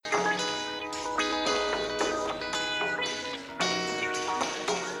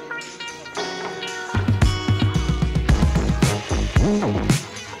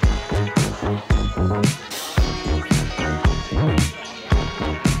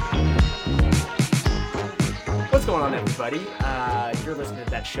What's going on, everybody? You're listening to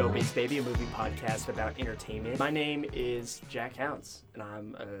That Show Makes Baby, a movie podcast about entertainment. My name is Jack Hounds, and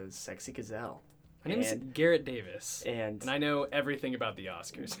I'm a sexy gazelle. My name is Garrett Davis, and I know everything about the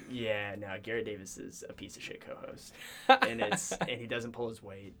Oscars. Yeah, no, Garrett Davis is a piece of shit co-host, and he doesn't pull his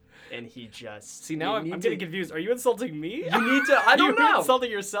weight, and he just... See, now I'm getting confused. Are you insulting me? You need to... I don't know. Are you insulting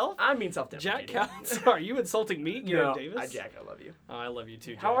yourself? I mean self-deprecating. Jack Hounds, are you insulting me, Garrett Davis? Jack, I love you. Oh, I love you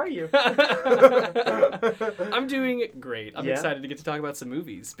too, Jack. How are you? I'm doing great. I'm excited to get to talk about some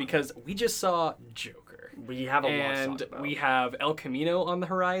movies, because we just saw Joker. We have a lot to talk about. And we have El Camino on the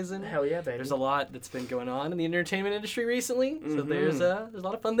horizon. Hell yeah, baby. There's a lot that's been going on in the entertainment industry recently, so there's a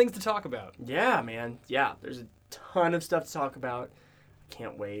lot of fun things to talk about. Yeah, man. Yeah, there's a ton of stuff to talk about.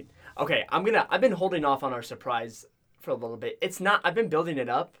 Can't wait. Okay, I've been holding off on our surprise for a little bit. I've been building it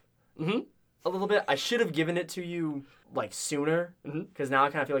up a little bit. I should have given it to you sooner, because now I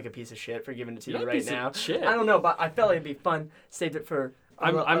kind of feel like a piece of shit for giving it to you right now. Shit. I don't know, but I felt like it'd be fun. Saved it for.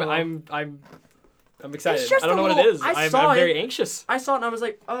 I'm excited. I don't know what it is. I'm very anxious. I saw it and I was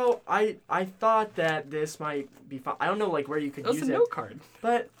like, oh, I thought that this might be fun. I don't know where you could use it. That's a note card.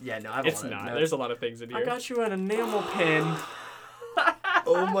 But yeah, no, I have It's not. There's a lot of things in here. I got you an enamel pin.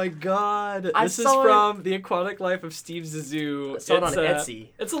 Oh my god. This is from The Aquatic Life of Steve Zissou. I saw it on Etsy.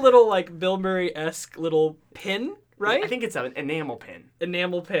 It's a little Bill Murray-esque little pin, right? I think it's an enamel pin.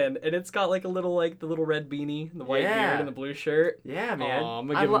 Enamel pin. And it's got the little red beanie, the white beard, and the blue shirt. Yeah, man. Oh, I'm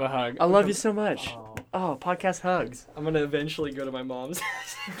gonna give him a hug. I love you so much. Oh, podcast hugs. I'm gonna eventually go to my mom's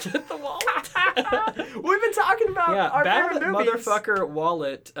house and get the wallet. We've been talking about our bad favorite movies. Motherfucker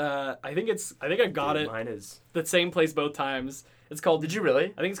wallet. I think I got it. Mine is the same place both times. It's called. Did you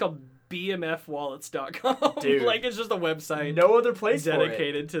really? I think it's called bmfwallets.com. Dude, it's just a website. No other place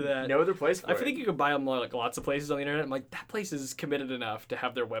dedicated to that. No other place for it. I think you could buy them lots of places on the internet. I'm like, that place is committed enough to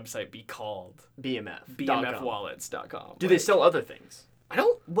have their website be called bmfwallets.com. Do they sell other things? I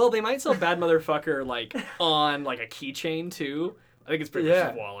don't. Well, they might sell Bad Motherfucker on a keychain too. I think it's pretty much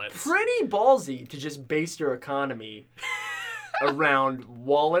just wallets. Pretty ballsy to just base your economy around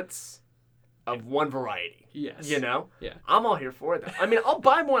wallets of one variety. Yes. Yeah. I'm all here for that. I mean, I'll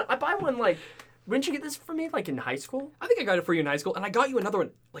buy one. I buy one Wouldn't you get this for me in high school? I think I got it for you in high school, and I got you another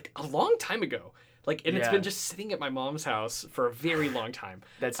one a long time ago. It's been just sitting at my mom's house for a very long time.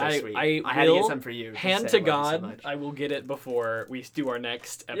 That's so sweet. I had to get some for you. Hand to God, I will get it before we do our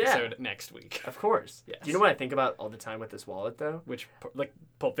next episode next week. Of course. Yes. Do you know what I think about all the time with this wallet, though? Which,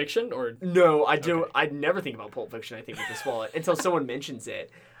 Pulp Fiction, or? No, I do. Okay. I never think about Pulp Fiction, I think, with this wallet, until someone mentions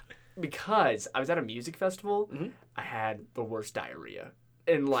it. Because I was at a music festival, I had the worst diarrhea.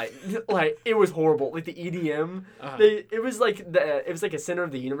 And it was horrible. The EDM, it was a center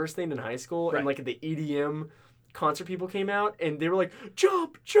of the universe thing in high school, right. And the EDM concert people came out, and they were like,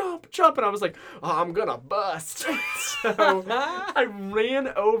 jump, jump, jump, and I was like, oh, I'm gonna bust. So I ran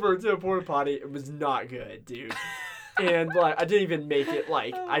over to a porta potty. It was not good, dude. And I didn't even make it.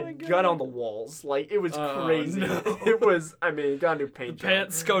 I got on the walls. It was crazy. No. It was. I mean, got a new paint job.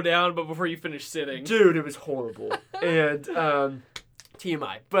 Pants go down, but before you finish sitting, dude, it was horrible. And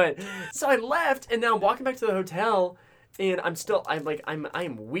TMI. But so I left, and now I'm walking back to the hotel, and I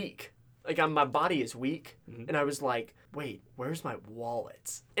am weak. My body is weak, and I was like, wait, where's my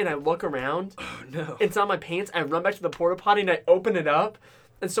wallet? And I look around. Oh no! It's on my pants. I run back to the porta potty, and I open it up,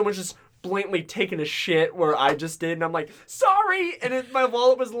 and someone's just blatantly taking a shit where I just did, and I'm like, sorry, and my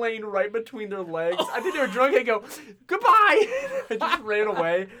wallet was laying right between their legs. I think they were drunk. I go, goodbye. I just ran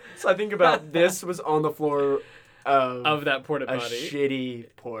away. So I think about this was on the floor of that porta potty. A shitty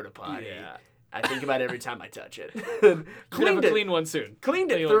porta potty. Yeah. I think about it every time I touch it. Clean one soon.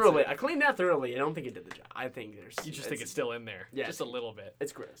 Cleaned it thoroughly. I cleaned that thoroughly. I don't think it did the job. I think You just think it's still in there. Yeah. Just a little bit.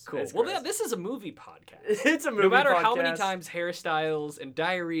 It's gross. Cool. It's well, gross. This is a movie podcast. It's a movie podcast. No matter how many times hairstyles and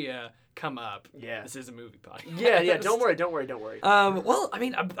diarrhea come up, this is a movie podcast. Yeah. Don't worry. Well, I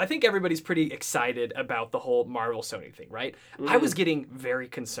mean, I think everybody's pretty excited about the whole Marvel Sony thing, right? I was getting very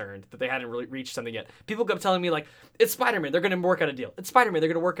concerned that they hadn't really reached something yet. People kept telling me, it's Spider-Man. They're going to work out a deal. It's Spider-Man. They're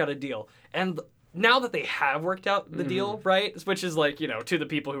going to work out a deal. And now that they have worked out the deal, right? Which is to the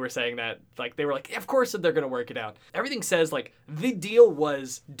people who were saying that, they were of course that they're going to work it out. Everything says, the deal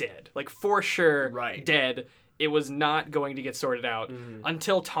was dead. For sure, dead. It was not going to get sorted out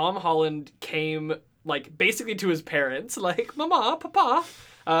until Tom Holland came, basically to his parents, Mama, Papa,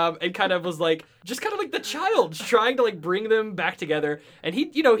 and kind of was like just kind of like the child trying to like bring them back together. And he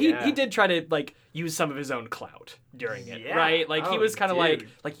did try to like use some of his own clout during it, right? Like he was kind of like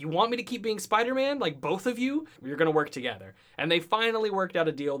you want me to keep being Spider-Man, like both of you, you're gonna work together. And they finally worked out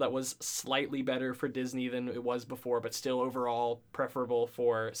a deal that was slightly better for Disney than it was before, but still overall preferable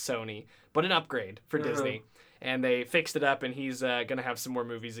for Sony, but an upgrade for Disney. And they fixed it up, and he's gonna have some more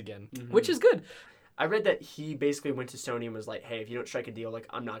movies again, which is good. I read that he basically went to Sony and was like, "Hey, if you don't strike a deal, like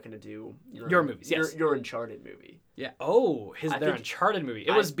I'm not going to do your movies, yes, your Uncharted movie." Yeah. Oh, their Uncharted movie.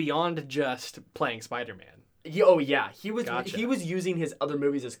 It was beyond just playing Spider-Man. Oh yeah, he was using his other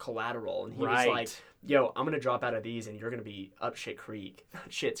movies as collateral, and he was like, "Yo, I'm gonna drop out of these, and you're gonna be up Shit's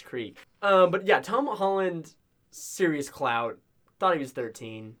Creek." But yeah, Tom Holland, serious clout. Thought he was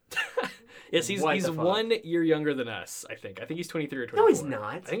 13. Yes, he's 1 year younger than us, I think. I think he's 23 or 24. No, he's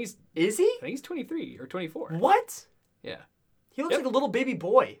not. I think he's... Is he? I think he's 23 or 24. What? Yeah. He looks like a little baby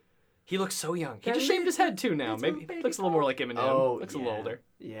boy. He looks so young. He just shaved his head, too, now. Maybe he looks a little more like Eminem. Oh, looks a little older.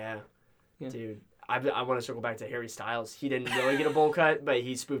 Yeah. Dude, I want to circle back to Harry Styles. He didn't really get a bowl cut, but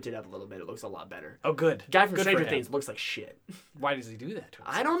he spoofed it up a little bit. It looks a lot better. Oh, good. Guy from Stranger Things looks like shit. Why does he do that to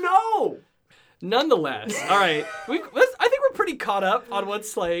himself? I don't know. Nonetheless, all right, I think we're pretty caught up on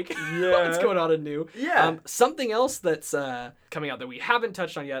what's like what's going on in new. Yeah. Something else that's coming out that we haven't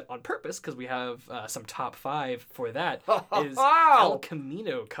touched on yet on purpose because we have some top 5 for that is El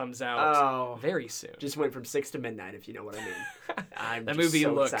Camino comes out very soon. Just went from 6 to midnight, if you know what I mean. That movie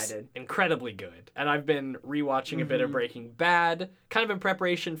looks incredibly good, and I've been rewatching a bit of Breaking Bad, kind of in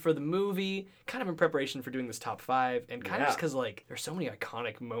preparation for the movie, kind of in preparation for doing this top 5, and kind of just because like there's so many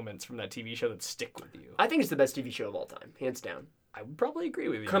iconic moments from that TV show that stick with you. I think it's the best TV show of all time, hands down. I would probably agree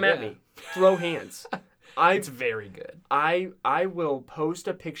with you. Come at me, throw hands. It's very good. I will post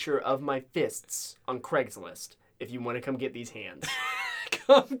a picture of my fists on Craigslist if you want to come get these hands.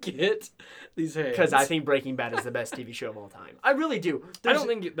 Come get these hands. Because I think Breaking Bad is the best TV show of all time. I really do. I don't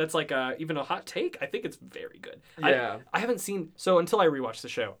think that's like even a hot take. I think it's very good. Yeah. I haven't seen... So until I rewatched the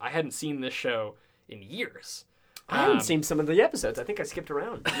show, I hadn't seen this show in years. I haven't seen some of the episodes. I think I skipped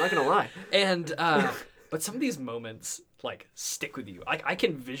around. I'm not going to lie. And... But some of these moments, like, stick with you. Like, I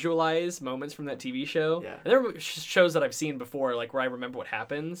can visualize moments from that TV show. Yeah. And there are shows that I've seen before, like, where I remember what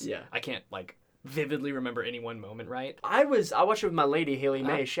happens. Yeah. I can't, like, vividly remember any one moment, right? I watched it with my lady, Haley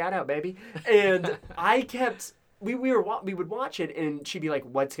May. Shout out, baby. And I kept... We would watch it, and she'd be like,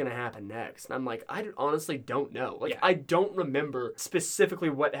 "What's gonna happen next?" And I'm like, "I honestly don't know. Like, I don't remember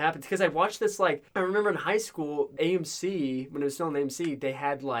specifically what happens because I watched this. Like, I remember in high school, AMC when it was still on AMC, they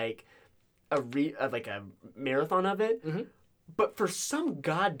had like a marathon of it. Mm-hmm. But for some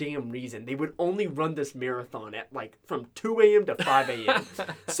goddamn reason, they would only run this marathon at like from 2 a.m. to 5 a.m.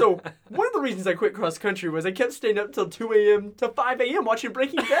 So one of the reasons I quit cross country was I kept staying up till 2 a.m. to 5 a.m. watching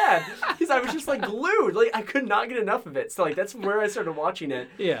Breaking Bad because I was just like glued. Like I could not get enough of it. So like that's where I started watching it.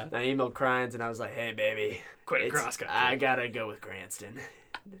 Yeah. And I emailed Crines and I was like, "Hey baby, quit cross country. I gotta go with Cranston."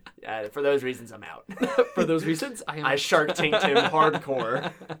 For those reasons, I'm out. For those reasons, I Shark Tanked him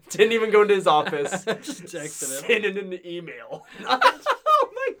hardcore. Didn't even go into his office. Just texted him. Sending him the email. Oh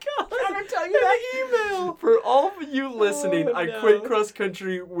my god! I tell you that email. For all of you listening, I quit cross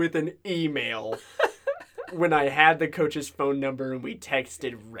country with an email when I had the coach's phone number and we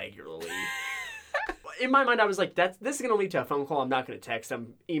texted regularly. In my mind, I was like, this is going to lead to a phone call. I'm not going to text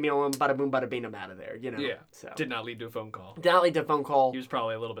him. Email him. Bada boom, bada bing. I'm out of there. You know? Yeah. So. Did not lead to a phone call. Did not lead to a phone call. He was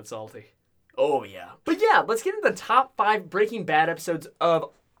probably a little bit salty. Oh, yeah. But yeah, let's get into the top 5 Breaking Bad episodes of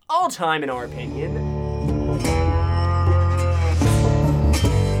all time, in our opinion.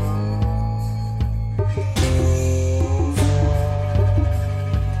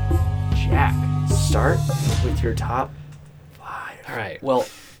 Jack, start with your top 5. All right. Well...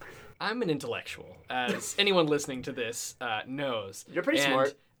 I'm an intellectual, as anyone listening to this knows. You're pretty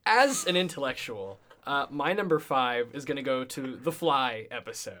smart. As an intellectual, my number 5 is going to go to the Fly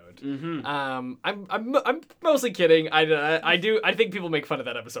episode. Mm-hmm. I'm mostly kidding. I think people make fun of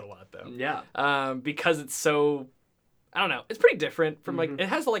that episode a lot, though. Yeah. Because it's so, I don't know. It's pretty different from like it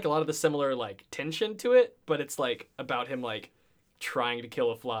has like a lot of the similar like tension to it, but it's like about him like trying to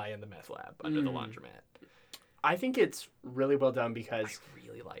kill a fly in the meth lab under the laundromat. I think it's really well done because I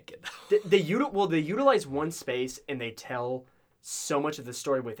really like it. they utilize one space and they tell so much of the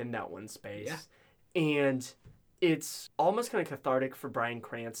story within that one space. Yeah. And it's almost kind of cathartic for Bryan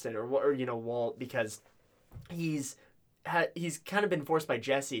Cranston or Walt because he's kind of been forced by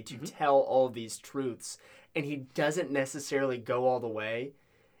Jesse to tell all of these truths and he doesn't necessarily go all the way.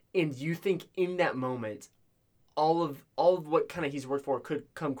 And you think in that moment all of what kind of he's worked for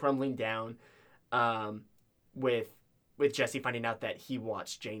could come crumbling down. With with Jesse finding out that he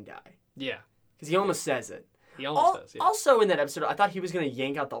watched Jane die. Yeah. Because he almost says it. He almost does, yeah. Also in that episode, I thought he was going to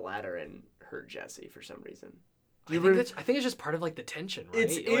yank out the ladder and hurt Jesse for some reason. I think it's just part of, like, the tension, right?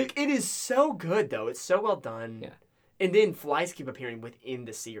 It is so good, though. It's so well done. Yeah. And then flies keep appearing within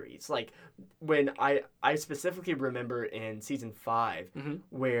the series. Like, when I specifically remember in season 5,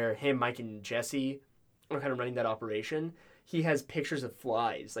 where him, Mike, and Jesse are kind of running that operation, he has pictures of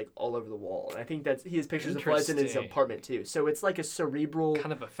flies, like, all over the wall. And I think he has pictures of flies in his apartment, too. So it's like a cerebral...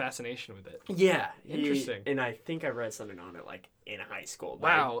 kind of a fascination with it. Yeah. Interesting. And I think I read something on it, like, in high school.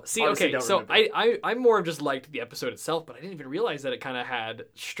 Wow. See, okay, so I more of just liked the episode itself, but I didn't even realize that it kind of had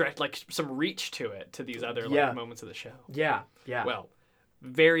some reach to it, to these other moments of the show. Yeah. Well,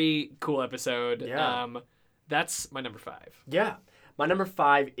 very cool episode. Yeah. That's my number 5. Yeah. My number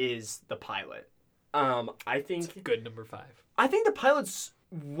 5 is the pilot. I think... It's a good number 5. I think the pilot's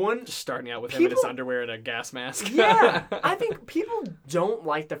one... Just starting out with him in his underwear and a gas mask. Yeah. I think people don't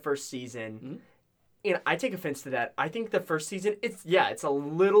like the first season. Mm-hmm. And I take offense to that. I think the first season, it's a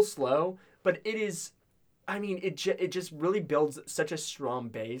little slow, but it is... I mean, it just really builds such a strong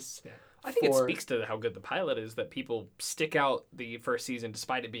base. Yeah. I think it speaks to how good the pilot is that people stick out the first season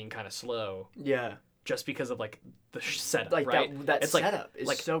despite it being kind of slow. Yeah. Just because of, like, the setup, like, right? That setup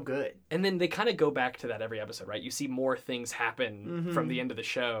is so good. And then they kind of go back to that every episode, right? You see more things happen from the end of the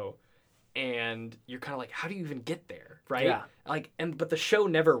show, and you're kind of like, how do you even get there, right? Yeah. But the show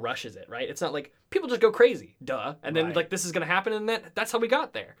never rushes it, right? It's not like, people just go crazy, duh. And then, like, this is going to happen, and that's how we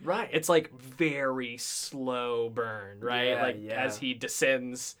got there. Right. It's, like, very slow burn, right? Yeah, as he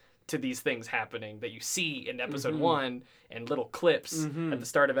descends to these things happening that you see in episode 1 and little clips at the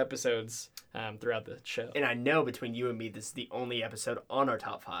start of episodes throughout the show. And I know between you and me, this is the only episode on our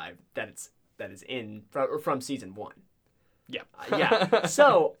top 5 that is in from season 1. Yeah. Yeah.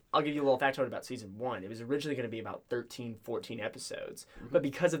 So I'll give you a little factoid about season 1. It was originally going to be about 13, 14 episodes. But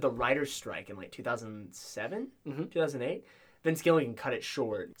because of the writer's strike in like 2007, 2008, Vince Gilligan cut it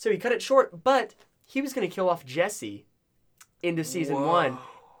short. So he cut it short, but he was going to kill off Jesse into season 1.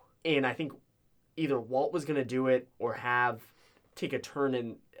 And I think either Walt was going to do it or take a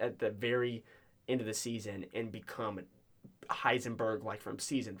turn at the very end of the season and become Heisenberg, like from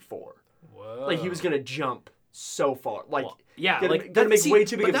season 4. Whoa. Like he was going to jump so far. Like, gonna make way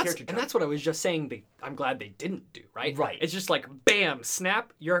too big of a character jump. And that's what I was just saying I'm glad they didn't do, right? Right. It's just like, bam,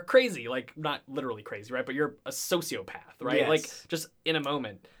 snap, you're crazy. Like, not literally crazy, right? But you're a sociopath, right? Yes. Like, just in a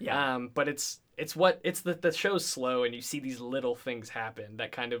moment. Yeah. But the show's slow and you see these little things happen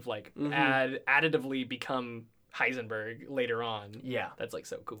that kind of like additively become Heisenberg later on. Yeah. That's like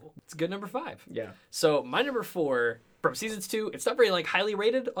so cool. It's a good number 5. Yeah. So my number 4 from seasons 2, it's not very like highly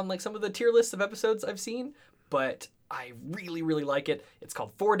rated on like some of the tier lists of episodes I've seen, but I really, really like it. It's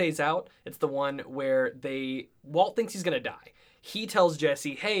called 4 Days Out. It's the one where Walt thinks he's going to die. He tells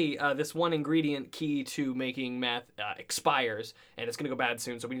Jesse, hey, this one ingredient key to making meth expires, and it's going to go bad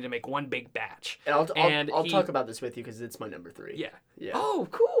soon, so we need to make one big batch. And I'll talk about this with you because it's my number 3. Yeah. Yeah. Oh,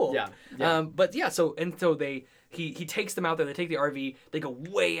 cool. Yeah. So he takes them out there. They take the RV. They go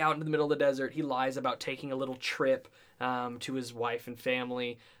way out into the middle of the desert. He lies about taking a little trip to his wife and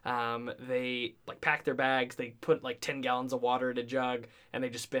family. They like pack their bags. They put like 10 gallons of water in a jug, and they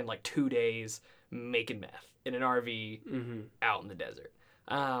just spend like 2 days making meth in an RV out in the desert.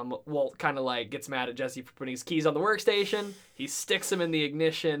 Walt kind of like gets mad at Jesse for putting his keys on the workstation. He sticks them in the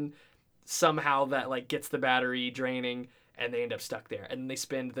ignition. Somehow that like gets the battery draining, and they end up stuck there. And they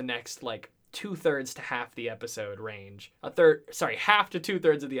spend the next like 2/3 to half the episode range. Half to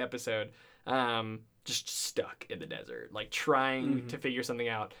 2/3 of the episode just stuck in the desert, like trying to figure something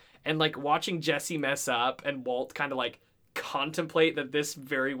out. And like watching Jesse mess up and Walt kind of like contemplate that this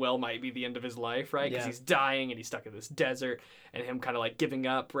very well might be the end of his life, right? Because he's dying and he's stuck in this desert, and him kind of like giving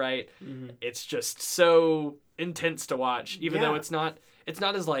up, right? It's just so intense to watch, even though it's not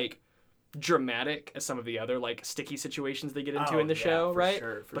as like dramatic as some of the other like sticky situations they get into in the show, right?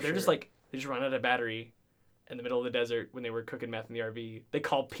 But they're just like, they just run out of battery in the middle of the desert when they were cooking meth in the RV. They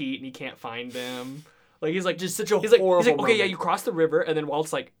call Pete and he can't find them. Like he's like just such a horrible he's like, okay, yeah, you cross the river, and then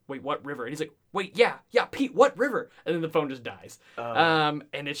Walt's like, wait, what river? And he's like, wait, yeah, Pete, what river? And then the phone just dies. And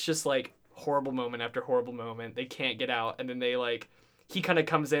it's just like horrible moment after horrible moment. They can't get out, and then he kind of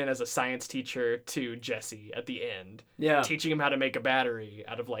comes in as a science teacher to Jesse at the end, teaching him how to make a battery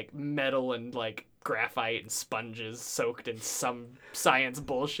out of like metal and like graphite and sponges soaked in some science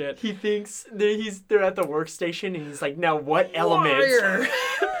bullshit. He thinks they're at the workstation, and he's like, now what element?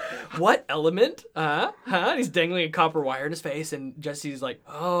 What element? And he's dangling a copper wire in his face, and Jesse's like,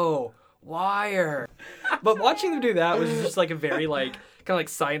 oh, wire. But watching them do that was just like a very like kind of like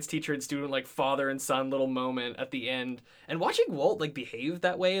science teacher and student, like father and son little moment at the end. And watching Walt like behave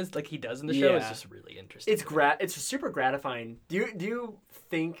that way as like he does in the show is just really interesting. It's super gratifying. Do you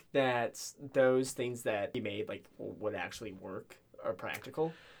think that those things that he made like would actually work or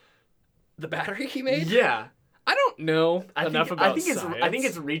practical? The battery he made? Yeah. I don't know enough about science. I think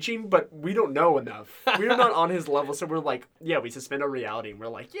it's reaching, but we don't know enough. We're not on his level, so we're like, yeah, we suspend our reality, and we're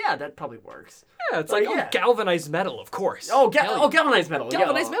like, yeah, that probably works. Yeah, it's like galvanized metal, of course. Galvanized metal.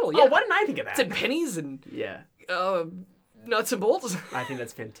 Galvanized metal, yeah. Oh, why didn't I think of that? It's in pennies and yeah. Nuts and bolts. I think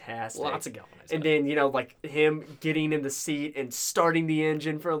that's fantastic. Lots of galvanized and metal. then, like him getting in the seat and starting the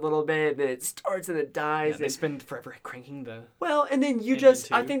engine for a little bit, and then it starts and it dies. Yeah, they spend forever cranking the... Well, and then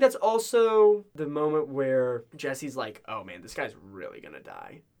I think that's also the moment where Jesse's like, oh man, this guy's really gonna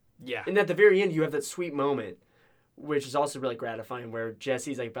die. Yeah. And at the very end, you have that sweet moment, which is also really gratifying, where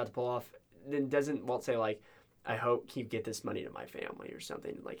Jesse's like about to pull off, then doesn't Walt say like, I hope you get this money to my family or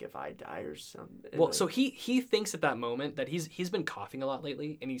something, like if I die or something. Well, like, so he thinks at that moment that he's been coughing a lot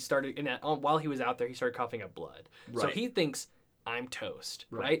lately, and he started while he was out there, he started coughing up blood. Right. So he thinks I'm toast,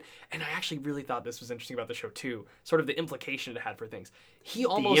 right? And I actually really thought this was interesting about the show too, sort of the implication it had for things. He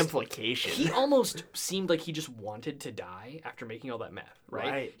almost seemed like he just wanted to die after making all that meth,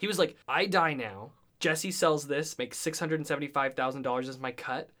 right? He was like, I die now. Jesse sells this, makes $675,000 as my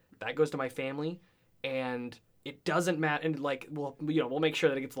cut. That goes to my family, and it doesn't matter, and like we'll make sure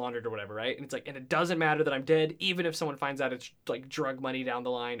that it gets laundered or whatever, right? And it's like, and it doesn't matter that I'm dead, even if someone finds out it's like drug money down the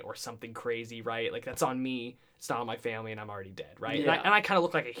line or something crazy, right? Like that's on me. It's not on my family, and I'm already dead, right? Yeah. And I kind of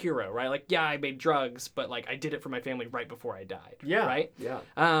look like a hero, right? Like, yeah, I made drugs, but like I did it for my family right before I died, right? Yeah.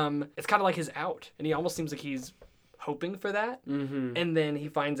 It's kind of like his out, and he almost seems like he's hoping for that, and then he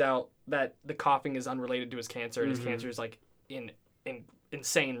finds out that the coughing is unrelated to his cancer, and his cancer is like in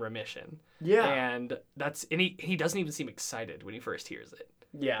insane remission. Yeah. And he doesn't even seem excited when he first hears it.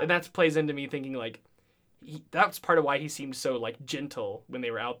 Yeah. And that plays into me thinking like that's part of why he seemed so like gentle when they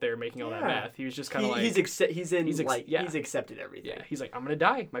were out there making all that meth. He was just kind of like he's accepted everything. Yeah. He's like, I'm gonna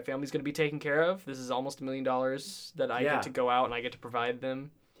die. My family's gonna be taken care of. This is almost $1 million that I get to go out and I get to provide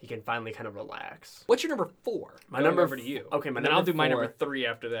them. He can finally kind of relax. What's your number 4? My number over to you. Okay, and then I'll do my number 3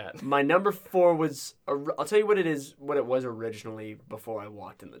 after that. My number 4 was I'll tell you what it was originally before I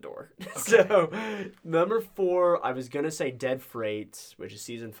walked in the door. Okay. So number 4, I was gonna say Dead Freight, which is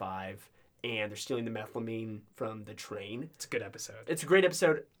season 5, and they're stealing the methylamine from the train. It's a good episode. It's a great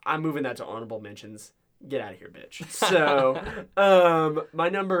episode. I'm moving that to honorable mentions. Get out of here, bitch. So my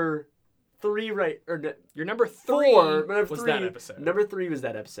number 3, your number 3 was that episode. Number 3 was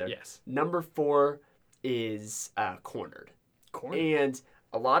that episode. Yes. Number 4 is Cornered. Cornered. And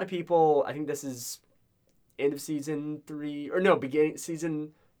a lot of people, I think this is end of season 3, beginning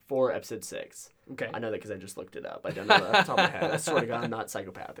season 4, episode 6. Okay. I know that because I just looked it up. I don't know that off the top of my head. I swear to God, I'm not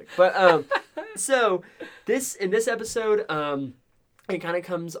psychopathic. But so in this episode, it kind of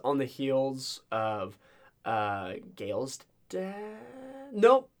comes on the heels of Gail's dad.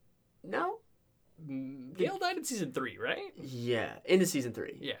 Nope. No? Gail died in season 3, right? Yeah, into season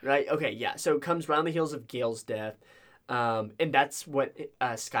 3. Yeah. Right? Okay, yeah. So it comes around the heels of Gail's death. And that's what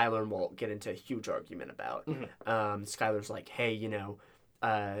Skylar and Walt get into a huge argument about. Skylar's like, hey, you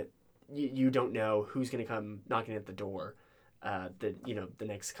don't know who's going to come knocking at the door the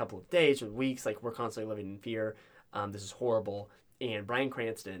next couple of days or weeks. Like, we're constantly living in fear. This is horrible. And Bryan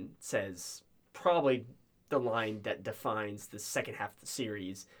Cranston says probably the line that defines the second half of the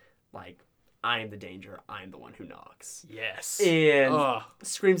series, like, I am the danger. I am the one who knocks. Yes. And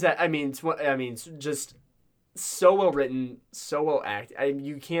screams that. It's just so well written, so well acted.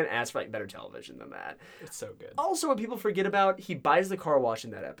 You can't ask for like better television than that. It's so good. Also, what people forget about, he buys the car wash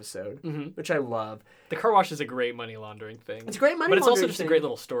in that episode, which I love. The car wash is a great money laundering thing. It's a great money laundering thing. But it's also just thing. A great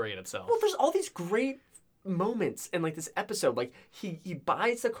little story in itself. Well, there's all these great moments in like this episode. Like he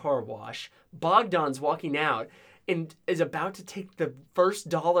buys the car wash, Bogdan's walking out and is about to take the first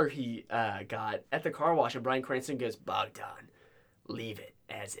dollar he got at the car wash, and Bryan Cranston goes, Bogdan, leave it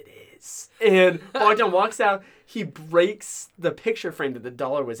as it is. And Bogdan walks out, he breaks the picture frame that the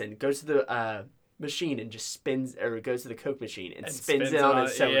dollar was in, goes to the machine and just spins, or goes to the Coke machine and spins it on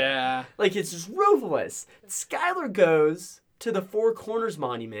his soda. Yeah. Like, it's just ruthless. Skylar goes to the Four Corners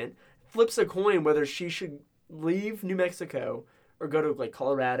Monument, flips a coin whether she should leave New Mexico or go to like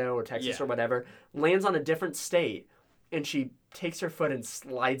Colorado or Texas or whatever, lands on a different state, and she takes her foot and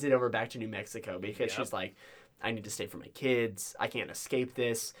slides it over back to New Mexico because she's like, I need to stay for my kids. I can't escape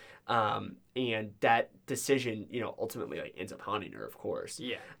this. And that decision, ultimately like ends up haunting her, of course.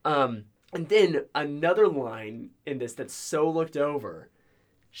 Yeah. And then another line in this that's so looked over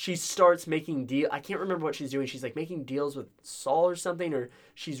she starts making I can't remember what she's doing. She's like making deals with Saul or something, or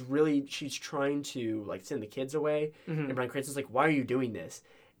she's trying to like send the kids away. And Bryan Cranston's like, why are you doing this?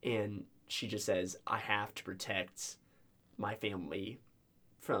 And she just says, I have to protect my family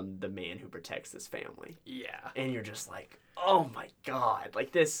from the man who protects this family. Yeah. And you're just like, oh my God.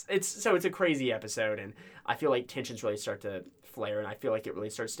 Like this, it's a crazy episode, and I feel like tensions really start to flare, and I feel like it really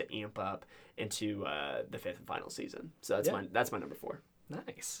starts to amp up into the 5th and final season. So that's my number 4.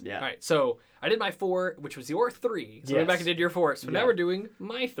 Nice. Yeah. All right. So I did my 4, which was your 3. So we went back and did your 4. So now we're doing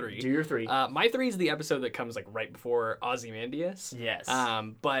my 3. Do your 3. My 3 is the episode that comes like right before Ozymandias. Yes.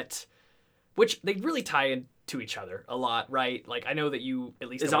 But which they really tie into each other a lot, right? Like I know that you at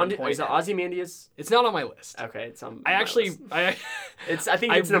least is it Ozymandias? It's not on my list. Okay, it's on. I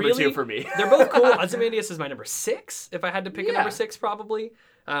think it's number 2 for me. They're both cool. Ozymandias is my number 6. If I had to pick a number 6, probably.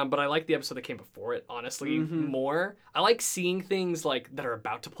 But I like the episode that came before it, honestly, more. I like seeing things like that are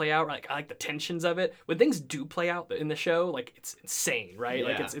about to play out. Like I like the tensions of it. When things do play out in the show, like it's insane, right?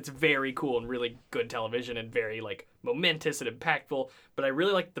 Yeah. Like it's very cool and really good television and very like momentous and impactful. But I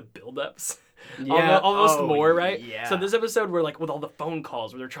really like the build-ups. Yeah. Almost more, right? Yeah. So this episode where like with all the phone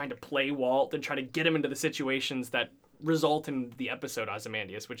calls where they're trying to play Walt and trying to get him into the situations that result in the episode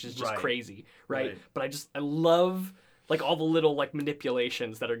Ozymandias, which is just crazy, right? But I love like all the little like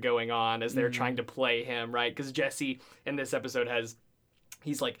manipulations that are going on as they're trying to play him, right? Because Jesse in this episode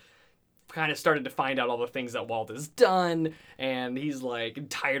he's like kind of started to find out all the things that Walt has done, and he's like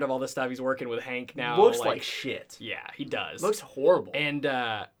tired of all this stuff. He's working with Hank now. Looks like shit. Yeah, he does. Looks horrible. And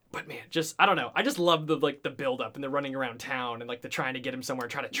but man, just I don't know. I just love the like the build up and the running around town and like the trying to get him somewhere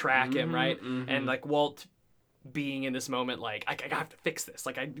and trying to track him, right? And like Walt being in this moment, like I have to fix this.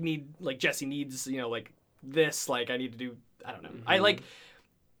 Like I need like Jesse needs like this. Like I need to do. I don't know.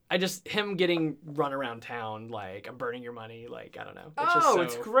 I just him getting run around town like I'm burning your money. Like I don't know.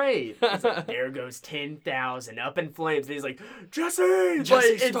 It's great. It's like, there goes 10,000 up in flames. And he's like, Jesse,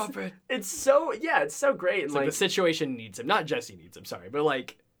 stop it. It's so great. It's like the situation needs him, not Jesse needs him. Sorry, but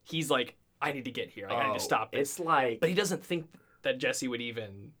like he's like I need to get here. I need to stop this. It's like, but he doesn't think that Jesse would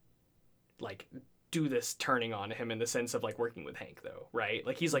even like do this turning on him in the sense of like working with Hank though, right?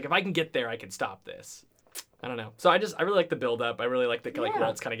 Like he's like if I can get there, I can stop this. I don't know. So I really like the build up. I really like that like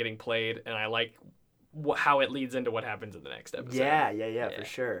Walt's kind of getting played, and I like how it leads into what happens in the next episode. Yeah, for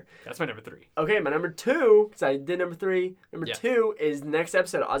sure. That's my number 3. Okay, my number 2, because I did number 3. Number 2 is next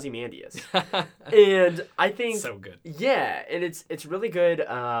episode, Ozymandias. And I think so good. Yeah, and it's really good.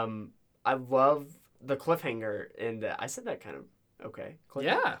 I love the cliffhanger, and I said that kind of okay.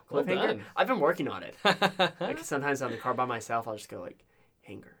 Yeah, well cliffhanger. Done. I've been working on it. Like sometimes I'm in the car by myself, I'll just go like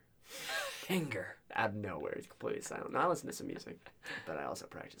hanger. Out of nowhere, it's completely silent. Now I listen to some music, but I also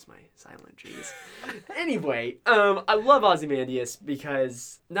practice my silent G's. Anyway, I love Ozymandias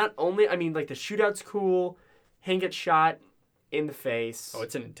because not only, I mean, like the shootout's cool, Hank gets shot in the face. Oh,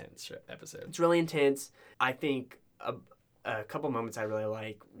 it's an intense episode. It's really intense. I think a couple moments I really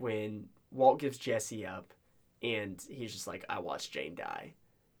like when Walt gives Jesse up, and he's just like, I watched Jane die.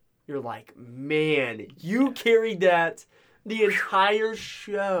 You're like, man, you carried that the entire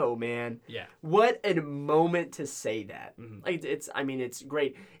show, man. Yeah. What a moment to say that. Like it's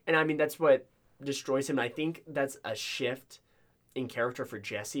great. And I mean that's what destroys him. I think that's a shift in character for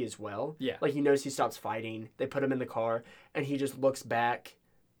Jesse as well. Yeah. Like he knows he stops fighting. They put him in the car and he just looks back.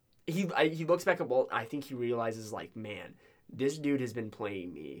 He looks back at Walt. I think he realizes like, man, this dude has been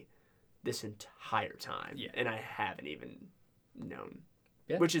playing me this entire time. Yeah. And I haven't even known.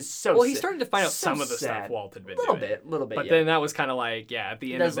 Yeah. Which is so well, he's starting to find out some of the sad. stuff Walt had been Little doing. Little bit. But yeah. then that was kind of like, at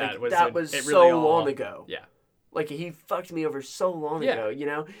the end of that was it so really all, long ago. Yeah. Like he fucked me over so long ago, you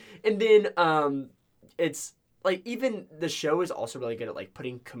know? And then it's like even the show is also really good at like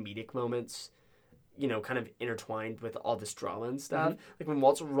putting comedic moments, kind of intertwined with all this drama and stuff. Like when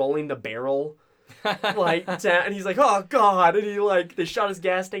Walt's rolling the barrel like down, and he's like, oh god, and he like they shot his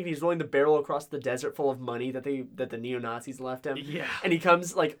gas tank and he's rolling the barrel across the desert full of money that the neo-Nazis left him. Yeah. And he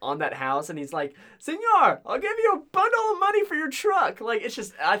comes like on that house and he's like, Senor, I'll give you a bundle of money for your truck. Like it's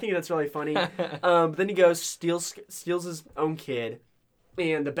just, I think that's really funny. But then he goes, steals his own kid.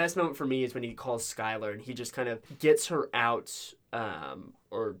 And the best moment for me is when he calls Skylar and he just kind of gets her out,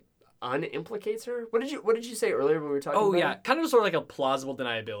 or unimplicates her. What did you say earlier when we were talking about? Oh yeah, kind of sort of like a plausible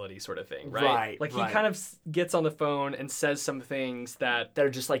deniability sort of thing, right? Like he kind of gets on the phone and says some things that they're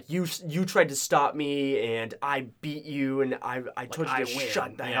just like, you tried to stop me and I beat you and I told you to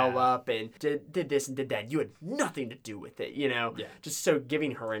shut the hell up and did this and did that. You had nothing to do with it, Yeah. Just so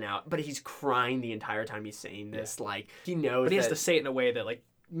giving her an out. But he's crying the entire time he's saying this. Like he knows, but he has to say it in a way that like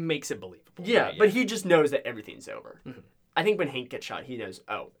makes it believable. Yeah, right? But he just knows that everything's over. I think when Hank gets shot, he knows,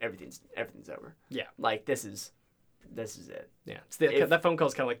 everything's over. Yeah. Like, this is it. Yeah. That phone call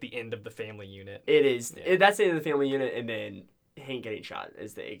is kind of like the end of the family unit. It is. Yeah. That's the end of the family unit, and then Hank getting shot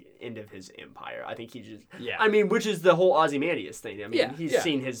is the end of his empire. I think he just... Yeah. I mean, which is the whole Ozymandias thing. I mean, he's yeah.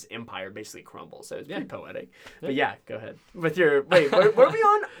 seen his empire basically crumble, so it's pretty poetic. Yeah. But yeah, go ahead. With your... Wait, what are we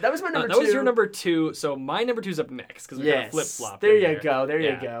on? That was my number 2. That was your number 2, so my number 2's up next, because we kind of flip-flopped. There you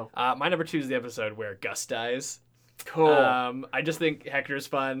go. My number 2 is the episode where Gus dies. Cool. I just think Hector's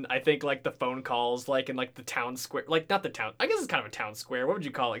fun. I think like the phone calls, like in like the town square, like not the town. I guess it's kind of a town square. What would you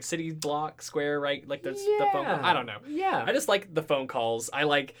call it? Like city block square, right? Like the phone. I don't know. Yeah. I just like the phone calls. I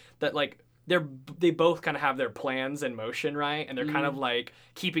like that. Like they both kind of have their plans in motion, right? And they're kind of like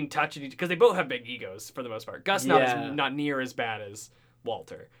keeping touch because they both have big egos for the most part. Gus not near as bad as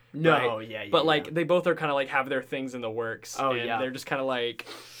Walter. No. Right? Yeah. But like they both are kind of like have their things in the works. Oh, and they're just kind of like.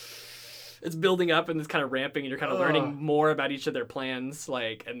 It's building up and it's kind of ramping, and you're kind of learning more about each of their plans,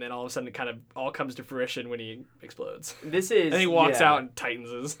 like, and then all of a sudden it kind of all comes to fruition when he explodes. And he walks out and tightens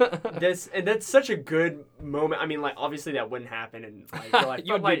his. And that's such a good moment. I mean, like, obviously that wouldn't happen, and like, you're like,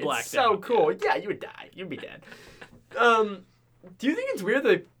 you would be blacked it's so out. cool. Yeah, you would die. You'd be dead. Do you think it's weird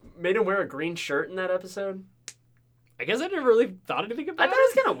they made him wear a green shirt in that episode? I guess I never really thought anything about it. I thought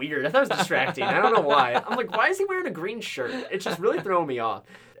it was kind of weird. I thought it was distracting. I don't know why. I'm like, why is he wearing a green shirt? It's just really throwing me off.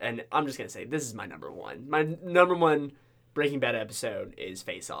 And I'm just going to say, this is my number 1. My number 1 Breaking Bad episode is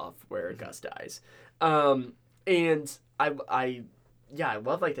Face Off, where Gus dies. And I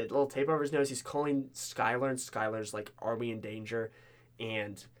love, like, the little tape over his nose. He's calling Skylar, and Skylar's like, are we in danger?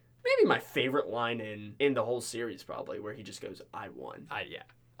 And maybe my favorite line in the whole series, probably, where he just goes, I won.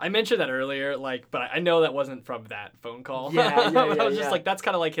 I mentioned that earlier, like, but I know that wasn't from that phone call. Yeah, I was just like, that's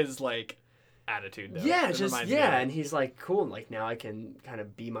kind of like his, like, attitude, though. Yeah, and he's like, cool, like, now I can kind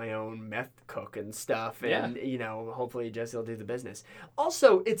of be my own meth cook and stuff, and, you know, hopefully Jesse will do the business.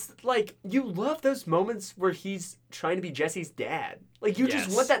 Also, it's like, you love those moments where he's trying to be Jesse's dad. Like, you just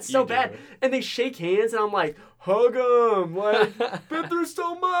want that so bad. And they shake hands, and I'm like, hug him, like, been through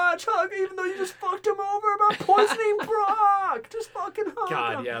so much, hug him, even though you just fucked him over about poisoning Brock. Just fucking hug him.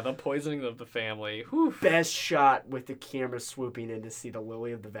 God, yeah, the poisoning of the family. Whew. Best shot with the camera swooping in to see the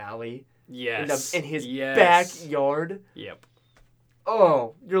lily of the valley. Yes. In his backyard. Yep.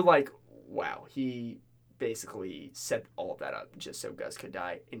 Oh, you're like, wow, he basically set all of that up just so Gus could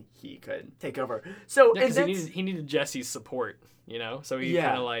die and he could take over. So, yeah, because he needed Jesse's support, you know? So he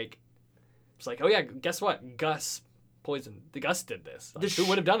kind of like, it's like, oh yeah, guess what? Gus poisoned. Gus did this. Like, who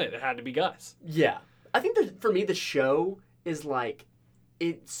would have done it? It had to be Gus. Yeah. I think that for me, the show is like,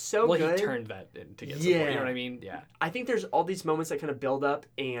 it's so good. Well, he turned that in to get support, you know what I mean? Yeah. I think there's all these moments that kind of build up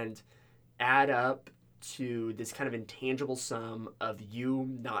and add up to this kind of intangible sum of you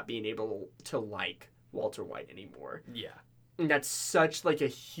not being able to like Walter White anymore. Yeah. And that's such like a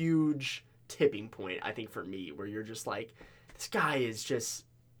huge tipping point, I think, for me, where you're just like, this guy is just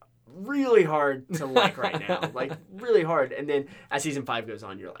really hard to like right now. Like, really hard. And then as season 5 goes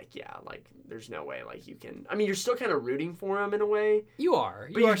on, you're like, yeah, like, there's no way, like, you can... I mean, you're still kind of rooting for him in a way. You are.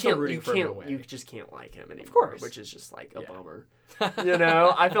 You are still rooting for him in a way. You just can't like him anymore. Of course. Which is just, like, a bummer. You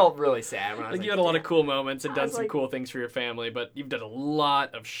know? I felt really sad when I was like, you had a lot of cool moments and done some cool things for your family, but you've done a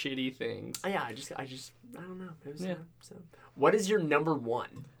lot of shitty things. Yeah, I just I don't know. It was, so. What is your number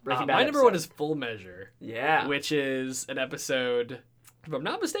 1 Breaking Bad my number 1 is Full Measure. Yeah. Which is an episode... If I'm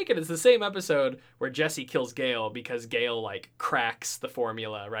not mistaken, it's the same episode where Jesse kills Gale because Gale, like, cracks the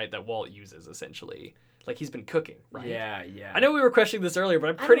formula, right, that Walt uses, essentially. Like, he's been cooking, right? Yeah. I know we were questioning this earlier,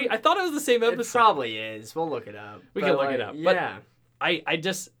 but I thought it was the same episode. It probably is. We'll look it up. We can look it up. Yeah. But I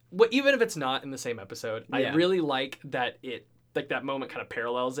just... even if it's not in the same episode, I really like that it... Like, that moment kind of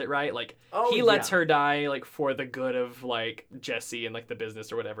parallels it, right? Like, he lets her die, like, for the good of, like, Jesse and, like, the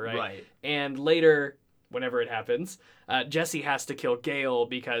business or whatever, right? Right. And later... Whenever it happens, Jesse has to kill Gale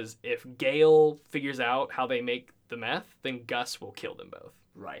because if Gale figures out how they make the meth, then Gus will kill them both.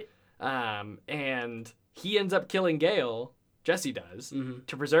 Right. And he ends up killing Gale, Jesse does,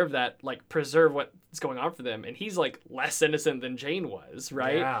 to preserve what's going on for them. And he's like less innocent than Jane was,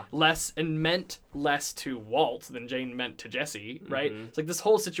 right? Yeah. Meant less to Walt than Jane meant to Jesse, right? It's like this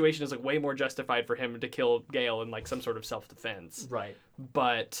whole situation is like way more justified for him to kill Gale in like some sort of self-defense. Right.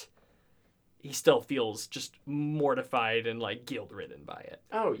 But... he still feels just mortified and like guilt-ridden by it.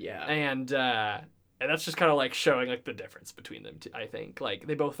 Oh yeah. And that's just kind of like showing like the difference between them. I think like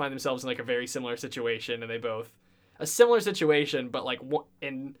they both find themselves in like a very similar situation, and they both a similar situation, but like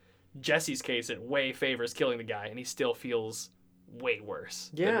in Jesse's case, it way favors killing the guy, and he still feels way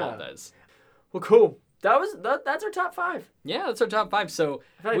worse than Walt does. Well, cool. That's our top 5. Yeah, that's our top 5. So,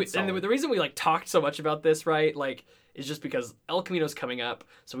 and the reason we like talked so much about this, right? Like, is just because El Camino's coming up,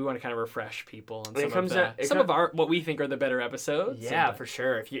 so we want to kind of refresh people on And some of our what we think are the better episodes. Yeah, and, for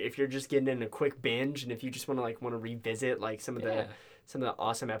sure. If you're just getting in a quick binge, and if you just want to revisit like some of the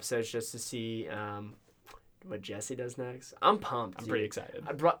awesome episodes just to see what Jesse does next, I'm pumped. I'm pretty excited.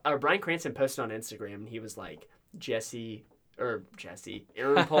 Bryan Cranston posted on Instagram, and he was like,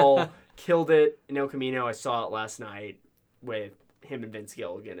 Aaron Paul killed it in El Camino. I saw it last night with him and Vince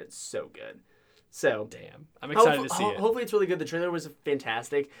Gilligan. It's so good. So damn, I'm excited to see it. Hopefully it's really good. The trailer was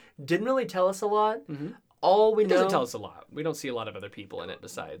fantastic. Didn't really tell us a lot. Mm-hmm. All we it know doesn't tell us a lot. We don't see a lot of other people in it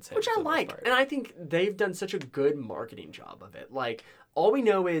besides him, which I like, and I think they've done such a good marketing job of it. Like, all we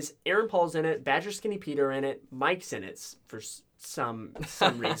know is Aaron Paul's in it, Badger Skinny Peter in it, Mike's in it for some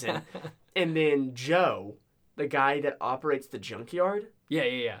reason, and then Joe, the guy that operates the junkyard.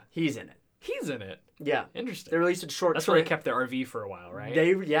 Yeah. He's in it. He's in it. Yeah, interesting. They released a short. That's where they kept their RV for a while, right?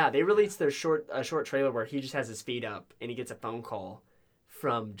 They released their short trailer where he just has his feet up and he gets a phone call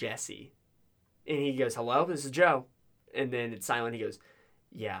from Jesse, and he goes, "Hello, this is Joe," and then it's silent. He goes,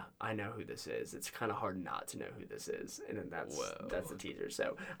 "Yeah, I know who this is. It's kind of hard not to know who this is," and then that's the teaser.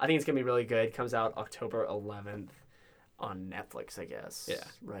 So I think it's gonna be really good. Comes out October 11th. On Netflix, I guess. Yeah.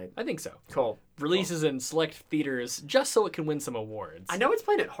 Right. I think so. Cool. Releases in select theaters just so it can win some awards. I know it's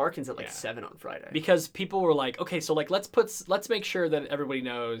playing at Harkins at 7 on Friday. Because people were like, okay, so let's make sure that everybody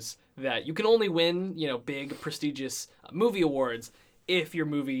knows that you can only win, big prestigious movie awards if your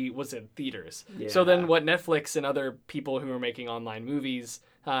movie was in theaters. Yeah. So then what Netflix and other people who are making online movies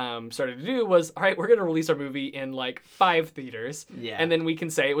started to do was, all right, we're going to release our movie in 5 theaters. Yeah. And then we can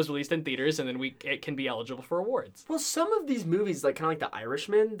say it was released in theaters, and then it can be eligible for awards. Well, some of these movies, kind of like The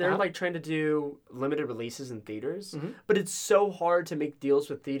Irishman, they're trying to do limited releases in theaters. Mm-hmm. But it's so hard to make deals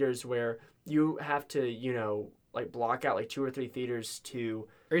with theaters where you have to, block out 2 or 3 theaters to...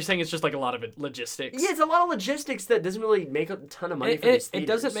 Are you saying it's just a lot of logistics? Yeah, it's a lot of logistics that doesn't really make a ton of money for these theaters.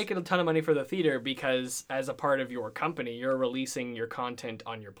 It doesn't make a ton of money for the theater because as a part of your company, you're releasing your content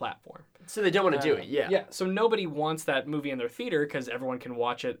on your platform. So they don't want to do it, yeah. Yeah, so nobody wants that movie in their theater because everyone can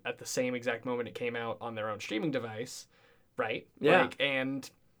watch it at the same exact moment it came out on their own streaming device, right? Yeah. And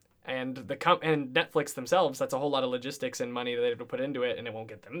Netflix themselves, that's a whole lot of logistics and money that they have to put into it, and it won't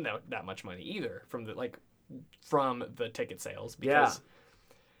get them that much money either from the ticket sales because... Yeah.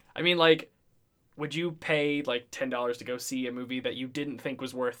 I mean, would you pay $10 to go see a movie that you didn't think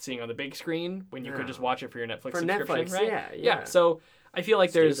was worth seeing on the big screen when you could just watch it for your Netflix subscription, Netflix, right? Yeah. So I feel like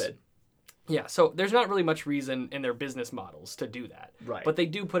Stupid. so there's not really much reason in their business models to do that. Right. But they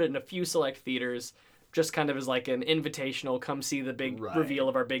do put it in a few select theaters just kind of as an invitational, come see the big reveal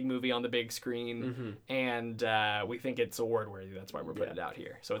of our big movie on the big screen. Mm-hmm. And we think it's award worthy. That's why we're putting it out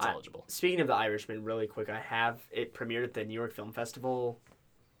here. So it's eligible. Speaking of The Irishman, really quick, it premiered at the New York Film Festival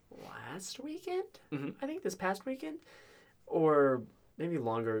last weekend. Mm-hmm. I think this past weekend, or maybe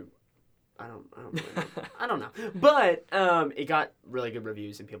longer. I don't really know. I don't know. But it got really good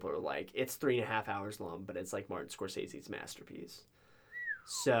reviews, and people are like, it's 3.5 hours long, but it's Martin Scorsese's masterpiece.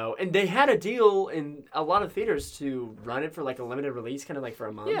 So, and they had a deal in a lot of theaters to run it for a limited release, kind of for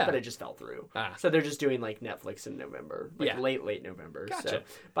a month, but it just fell through. So they're just doing Netflix in November, late November. Gotcha. So,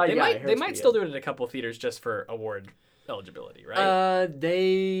 but they might still do it in a couple of theaters just for award eligibility, right?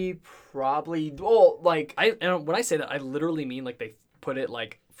 They probably and when I say that, I literally mean they put it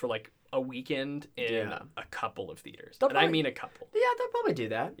for a weekend in a couple of theaters. I mean a couple. Yeah, they'll probably do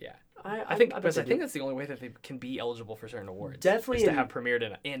that. Yeah. I think that's the only way that they can be eligible for certain awards. Definitely is to have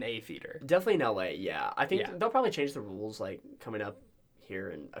premiered in a theater. Definitely in LA, yeah. I think they'll probably change the rules coming up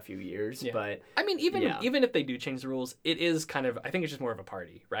here in a few years. Yeah. But I mean, even if they do change the rules, it is kind of, I think it's just more of a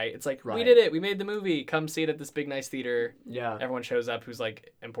party, right? It's we did it, we made the movie, come see it at this big nice theater. Yeah. Everyone shows up who's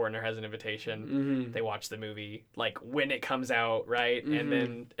important or has an invitation. Mm-hmm. They watch the movie when it comes out, right? Mm-hmm. And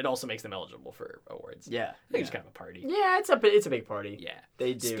then it also makes them eligible for awards. Yeah. I think it's kind of a party. Yeah, it's a big party. Yeah.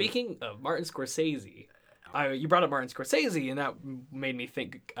 They do. Speaking of Martin Scorsese, you brought up Martin Scorsese, and that made me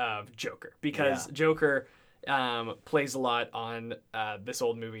think of Joker, because Joker plays a lot on this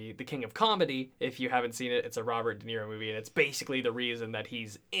old movie, The King of Comedy. If you haven't seen it, it's a Robert De Niro movie, and it's basically the reason that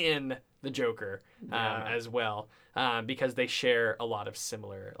he's in the Joker as well, because they share a lot of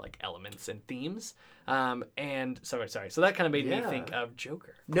similar elements and themes. And so that kind of made me think of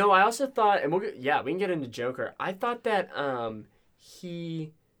Joker. No, I also thought, and we can get into Joker. I thought that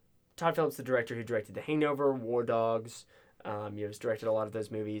Todd Phillips, the director who directed The Hangover, War Dogs, has directed a lot of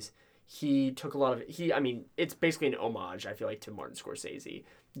those movies. He took a lot of it's basically an homage, I feel to Martin Scorsese.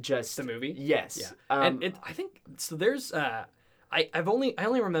 Just the movie? Yes. Yeah. And I think so. There's I only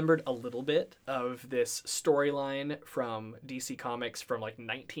remembered a little bit of this storyline from DC Comics from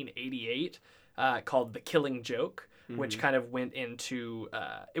 1988 called The Killing Joke. which kind of went into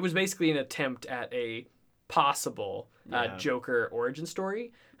it was basically an attempt at a possible Joker origin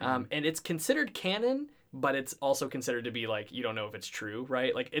story, and it's considered canon, but it's also considered to be like you don't know if it's true,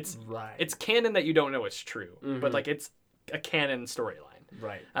 right? Like it's canon that you don't know it's true, but like it's a canon storyline,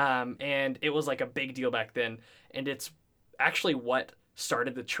 right? And it was like a big deal back then, and it's actually what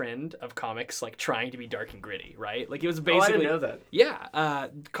started the trend of comics like trying to be dark and gritty, right? Like it was basically I didn't know that. Yeah,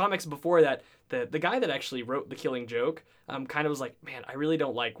 comics before that, the guy that actually wrote The Killing Joke kind of was like, man, I really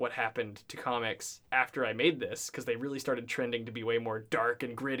don't like what happened to comics after I made this, because they really started trending to be way more dark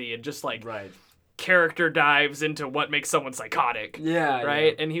and gritty and just like character dives into what makes someone psychotic. Yeah.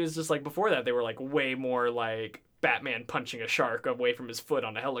 Right? Yeah. And he was just like, before that, they were like way more like Batman punching a shark away from his foot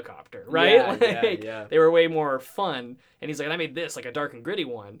on a helicopter, right? Yeah. They were way more fun. And he's like, I made this like a dark and gritty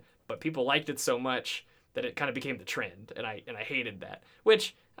one, but people liked it so much that it kind of became the trend, and I hated that.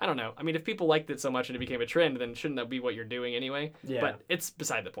 Which, I don't know. I mean, if people liked it so much and it became a trend, then shouldn't that be what you're doing anyway? Yeah. But it's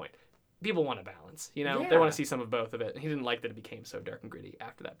beside the point. People want a balance, you know? Yeah. They want to see some of both of it. He didn't like that it became so dark and gritty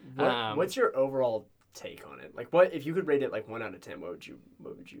after that. What's your overall take on it? Like, what if you could rate it like 1 out of 10? What would you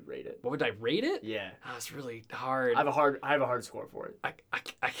rate it? What would I rate it? Yeah. Oh, it's really hard. I have a hard score for it.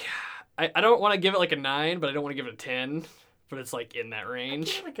 I don't want to give it like a 9, but I don't want to give it a 10. But it's like in that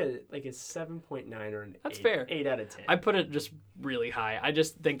range. Like a 7.9 or an That's 8, fair. 8 out of 10. I put it just really high. I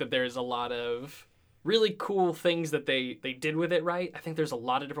just think that there's a lot of really cool things that they did with it, right? I think there's a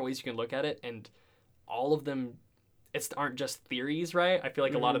lot of different ways you can look at it, and all of them aren't just theories, right? I feel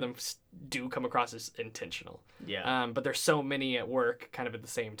like a lot of them do come across as intentional. Yeah. But there's so many at work kind of at the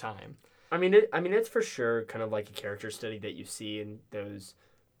same time. I mean, it's for sure kind of like a character study that you see in those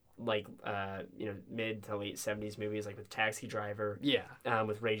like mid to late 70s movies, like with Taxi Driver,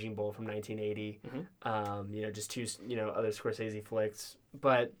 with Raging Bull from 1980, just two other Scorsese flicks.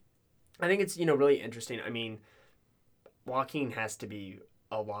 But I think it's really interesting. I mean, Joaquin has to be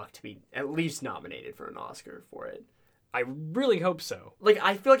a lock to be at least nominated for an Oscar for it. I really hope so. Like,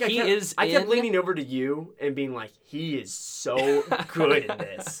 I feel like I kept in... leaning over to you and being like, he is so good in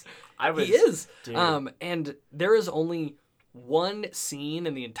this. He is. Dude. And there is only one scene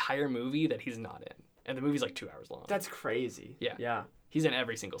in the entire movie that he's not in. And the movie's like 2 hours long. That's crazy. Yeah. Yeah. He's in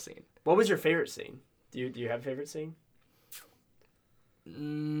every single scene. What was your favorite scene? Do you have a favorite scene?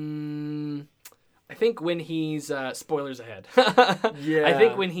 I think when he's spoilers ahead. Yeah. I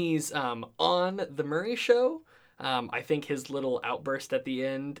think when he's on the Murray show, I think his little outburst at the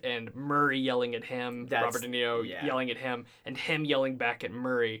end and Murray yelling at him, Robert De Niro yelling at him, and him yelling back at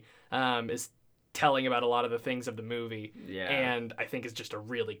Murray is telling about a lot of the things of the movie. Yeah. And I think it's just a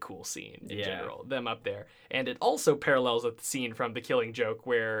really cool scene in general, them up there. And it also parallels with the scene from The Killing Joke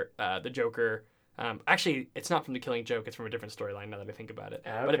where the Joker... actually, it's not from The Killing Joke. It's from a different storyline now that I think about it.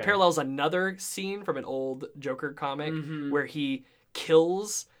 Okay. But it parallels another scene from an old Joker comic where he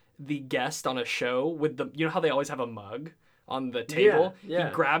kills the guest on a show with the... You know how they always have a mug on the table? Yeah.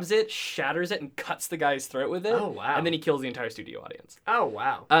 He grabs it, shatters it, and cuts the guy's throat with it. Oh, wow. And then he kills the entire studio audience. Oh,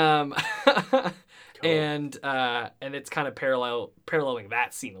 wow. Cool. And it's kind of paralleling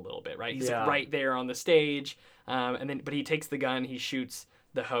that scene a little bit, right? He's right there on the stage, but he takes the gun, he shoots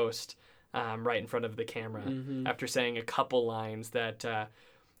the host right in front of the camera after saying a couple lines that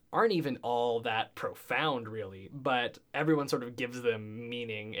aren't even all that profound, really, but everyone sort of gives them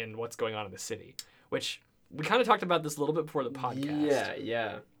meaning in what's going on in the city, which we kind of talked about this a little bit before the podcast.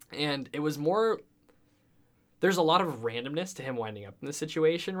 Yeah. And it was more... There's a lot of randomness to him winding up in this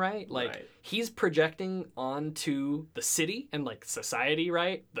situation, right? Like, he's projecting onto the city and, like, society,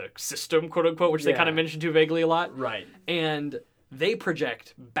 right? The system, quote-unquote, which they kind of mention too vaguely a lot. Right. And they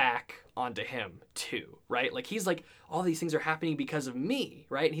project back onto him, too, right? Like, he's like, all these things are happening because of me,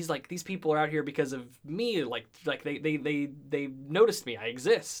 right? And he's like, these people are out here because of me. Like they noticed me. I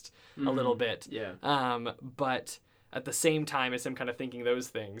exist a little bit. Yeah. But at the same time as him kind of thinking those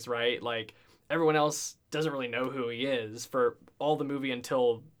things, right? Like, everyone else doesn't really know who he is for all the movie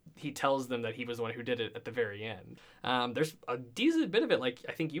until he tells them that he was the one who did it at the very end. There's a decent bit of it, like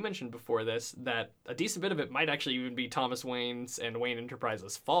I think you mentioned before this, that a decent bit of it might actually even be Thomas Wayne's and Wayne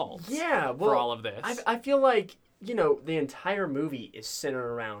Enterprises' fault. Yeah, for all of this. I feel like, the entire movie is centered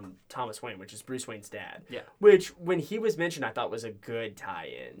around Thomas Wayne, which is Bruce Wayne's dad. Yeah. Which, when he was mentioned, I thought was a good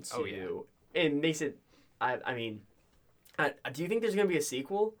tie-in to... Oh, yeah. It makes it... I mean... do you think there's going to be a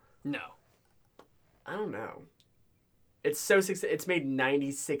sequel? No. I don't know. It's made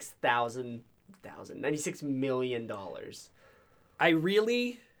 $96 million I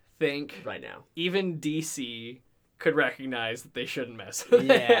really think right now. even DC could recognize that they shouldn't mess with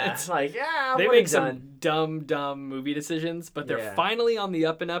it. It's like, they make some dumb movie decisions, but they're finally on the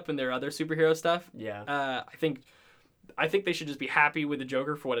up and up in their other superhero stuff. Yeah. I think I think they should just be happy with the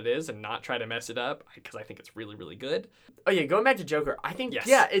Joker for what it is and not try to mess it up because I think it's really, really good. Oh yeah, going back to Joker, I think Yes.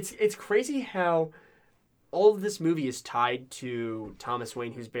 yeah, it's crazy how all of this movie is tied to Thomas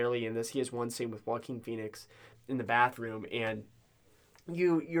Wayne, who's barely in this. He has one scene with Joaquin Phoenix in the bathroom, and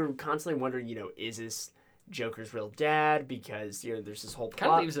you're constantly wondering, is this Joker's real dad? Because there's this whole plot.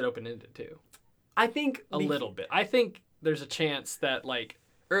 Kind of leaves it open-ended too. I think a little bit. I think there's a chance that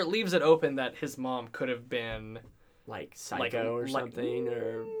or it leaves it open that his mom could have been like psycho or something.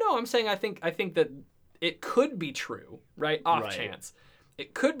 Or no, I'm saying I think that it could be true, right? Off chance,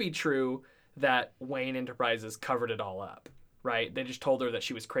 it could be true that Wayne Enterprises covered it all up, right? They just told her that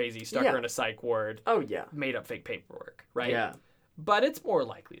she was crazy, stuck her in a psych ward. Oh yeah, made up fake paperwork, right? Yeah, but it's more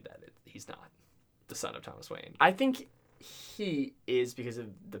likely that he's not the son of Thomas Wayne. I think he is because of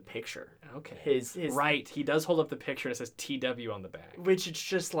the picture. Okay. His right. He does hold up the picture and it says TW on the back. Which it's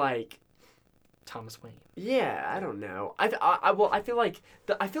just like Thomas Wayne. Yeah, I don't know. I feel like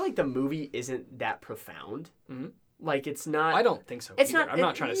the movie isn't that profound. Mm-hmm. Like it's not. I don't think so. It's either. I'm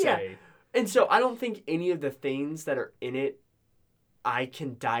not trying to say. And so I don't think any of the things that are in it I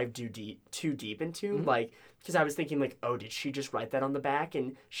can dive too deep into. Mm-hmm. Like, because I was thinking like, oh, did she just write that on the back?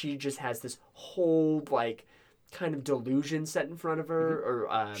 And she just has this whole like kind of delusion set in front of her,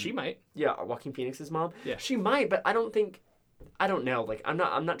 or she might. Yeah, Joaquin Phoenix's mom. Yeah, she might, but I don't know. Like, I'm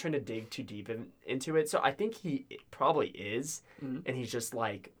not trying to dig too deep into it. So I think he probably is, and he's just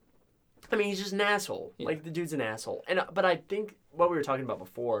like, I mean, he's just an asshole. Yeah. Like the dude's an asshole. But I think what we were talking about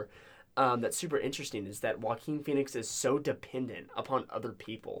before, that's super interesting is that Joaquin Phoenix is so dependent upon other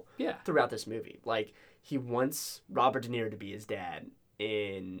people. Yeah. Throughout this movie, like he wants Robert De Niro to be his dad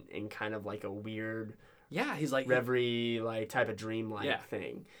in kind of like a weird. Yeah, he's like reverie, like type of dream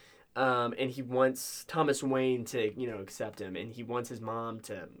thing. And he wants Thomas Wayne to, accept him, and he wants his mom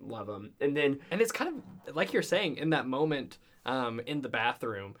to love him. And it's kind of like you're saying in that moment in the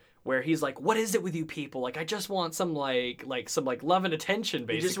bathroom where he's like, "What is it with you people? Like, I just want some like love and attention,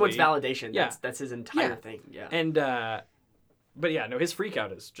 basically." He just wants validation. Yeah. That's his entire thing. Yeah. And but yeah, no, his freak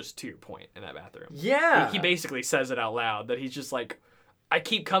out is just to your point in that bathroom. Yeah. He basically says it out loud that he's just like, I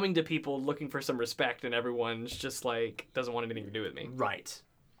keep coming to people looking for some respect, and everyone's just like doesn't want anything to do with me. Right.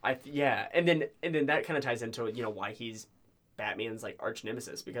 And then that kind of ties into why he's Batman's like arch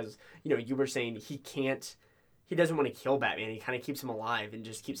nemesis, because you were saying he doesn't want to kill Batman. He kind of keeps him alive and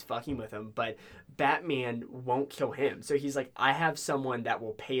just keeps fucking with him, but Batman won't kill him. So he's like, I have someone that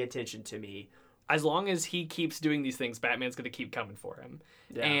will pay attention to me. As long as he keeps doing these things, Batman's going to keep coming for him.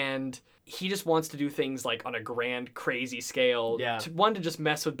 Yeah. And he just wants to do things like on a grand, crazy scale. Yeah. To just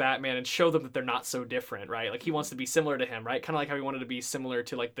mess with Batman and show them that they're not so different, right? Like he wants to be similar to him, right? Kind of like how he wanted to be similar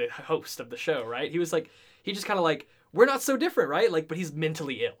to like the host of the show, right? He was like, he just kind of like, we're not so different, right? Like, but he's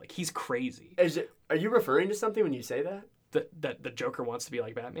mentally ill. Like he's crazy. Are you referring to something when you say that? That the Joker wants to be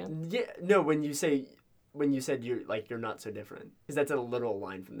like Batman? Yeah. No, when you said you're not so different, because that's a literal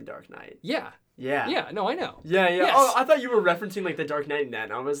line from The Dark Knight. Yeah. Yeah. Yeah. No, I know. Yeah. Yeah. Yes. Oh, I thought you were referencing like The Dark Knight in that,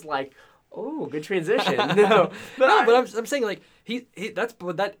 and I was like, oh, good transition. No, but I'm saying like he that's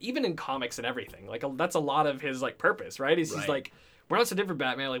even in comics and everything, like that's a lot of his like purpose, right? He's like, we're not so different,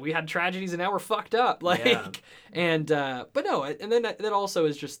 Batman. Like we had tragedies and now we're fucked up. Like and but no, and then that also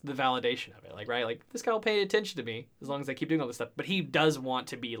is just the validation of it, like right, like this guy will pay attention to me as long as I keep doing all this stuff. But he does want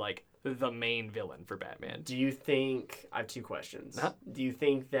to be like the main villain for Batman. Do you think, I have two questions. Uh-huh. Do you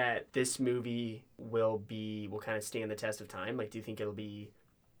think that this movie will kind of stand the test of time? Like, do you think it'll be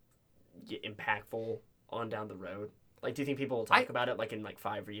impactful on down the road? Like, do you think people will talk about it like in like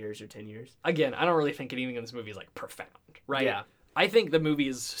 5 years or 10 years? Again, I don't really think anything in this movie is like profound, right? Yeah. I think the movie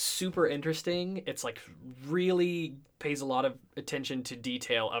is super interesting. It's like really pays a lot of attention to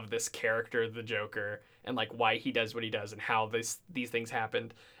detail of this character, the Joker, and like why he does what he does and how these things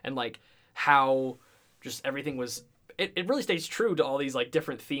happened, and like how just everything was. It really stays true to all these like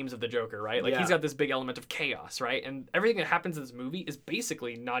different themes of the Joker, right? Like he's got this big element of chaos, right? And everything that happens in this movie is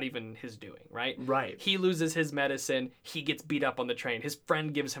basically not even his doing, right? Right. He loses his medicine. He gets beat up on the train. His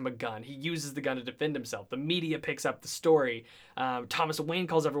friend gives him a gun. He uses the gun to defend himself. The media picks up the story. Thomas Wayne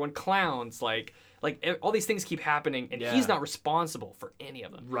calls everyone clowns. Like all these things keep happening, and he's not responsible for any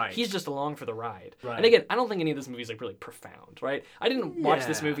of them. Right. He's just along for the ride. Right. And again, I don't think any of this movie is like really profound, right? I didn't watch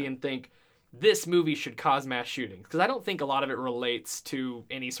this movie and think this movie should cause mass shootings, because I don't think a lot of it relates to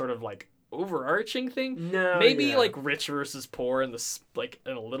any sort of like overarching thing. No, maybe like rich versus poor in this like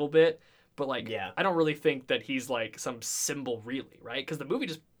in a little bit, but like I don't really think that he's like some symbol really, right? Because the movie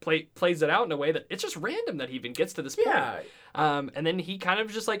just plays it out in a way that it's just random that he even gets to this point. And then he kind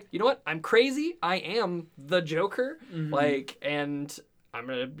of just like, you know what? I'm crazy. I am the Joker. Mm-hmm. Like, and I'm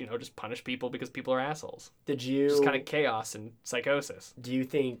gonna, just punish people because people are assholes. Did you Just kind of chaos and psychosis. Did you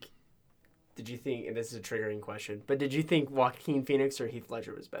think, and this is a triggering question, but did you think Joaquin Phoenix or Heath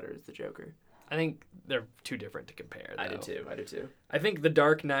Ledger was better as the Joker? I think they're too different to compare, though. I did too. I think The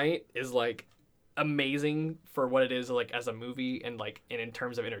Dark Knight is, like, amazing for what it is, like, as a movie and, like, in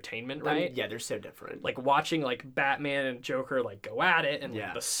terms of entertainment, right? I mean, yeah, they're so different. Like, watching, like, Batman and Joker, like, go at it, and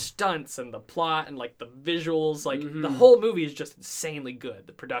like, the stunts and the plot and, like, the visuals, like, the whole movie is just insanely good.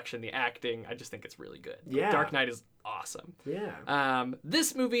 The production, the acting, I just think it's really good. Yeah. Dark Knight is awesome. Yeah.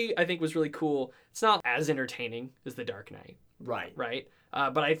 This movie, I think, was really cool. It's not as entertaining as The Dark Knight. Right?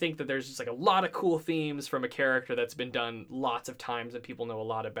 But I think that there's just like a lot of cool themes from a character that's been done lots of times and people know a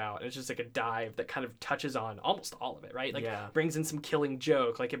lot about. And it's just like a dive that kind of touches on almost all of it, right? Like brings in some Killing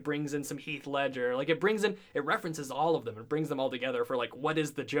Joke, like it brings in some Heath Ledger, like it references all of them and brings them all together for like, what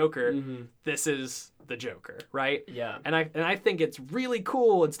is the Joker? This is the Joker, right? Yeah. And I think it's really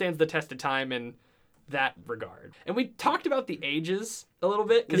cool and stands the test of time in that regard. And we talked about the ages a little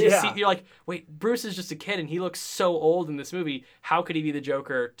bit because you're like, wait, Bruce is just a kid and he looks so old in this movie. How could he be the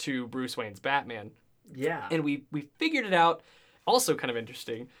Joker to Bruce Wayne's Batman? Yeah. And we figured it out. Also kind of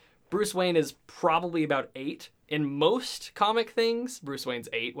interesting. Bruce Wayne is probably about 8. In most comic things, Bruce Wayne's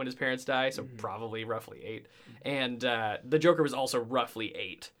 8 when his parents die, so probably roughly 8. And the Joker was also roughly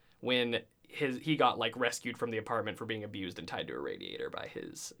 8 when he got like rescued from the apartment for being abused and tied to a radiator by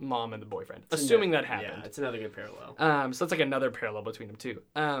his mom and the boyfriend. Assuming that happened. Yeah, it's another good parallel. So it's like another parallel between them too.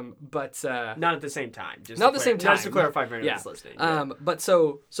 But not at the same time. Not at the same time. Just to clarify for anyone who's listening. But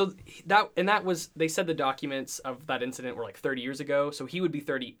so that was, they said the documents of that incident were like 30 years ago. So he would be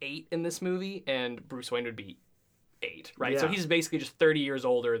 38 in this movie, and Bruce Wayne would be 8, right? Yeah. So he's basically just 30 years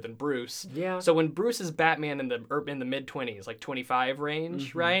older than Bruce. Yeah. So when Bruce is Batman in the mid 20s, like 25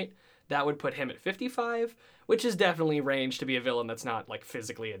 range, right? That would put him at 55, which is definitely range to be a villain that's not like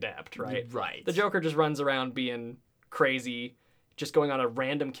physically adept, right? Right. The Joker just runs around being crazy, just going on a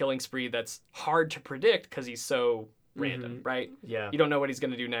random killing spree that's hard to predict because he's so random, right? Yeah. You don't know what he's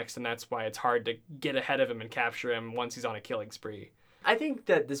going to do next, and that's why it's hard to get ahead of him and capture him once he's on a killing spree. I think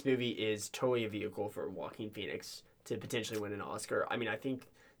that this movie is totally a vehicle for Joaquin Phoenix to potentially win an Oscar. I mean, I think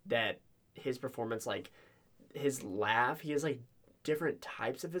that his performance, like his laugh, he has like different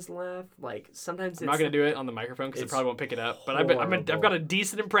types of his laugh. Like sometimes I'm not going to do it on the microphone because it probably won't pick it up, but I've got a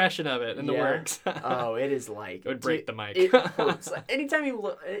decent impression of it in the works. Oh, it is like it would break the mic. It hurts. Like, anytime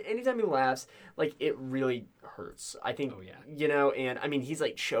he laughs, like it really hurts. I think and I mean he's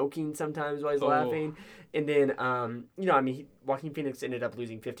like choking sometimes while he's laughing. And then Joaquin Phoenix ended up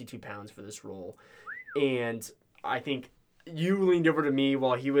losing 52 pounds for this role. And I think you leaned over to me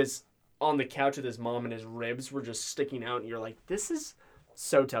while he was on the couch with his mom and his ribs were just sticking out, and you're like, this is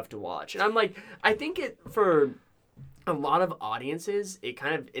so tough to watch. And I'm like, I think it, for a lot of audiences,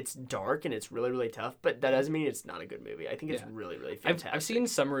 it's dark and it's really, really tough, but that doesn't mean it's not a good movie. I think it's really, really fantastic. I've seen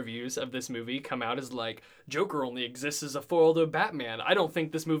some reviews of this movie come out as like, Joker only exists as a foil to Batman. I don't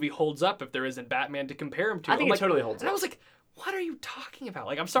think this movie holds up if there isn't Batman to compare him to. I think it totally holds up. And I was like, what are you talking about?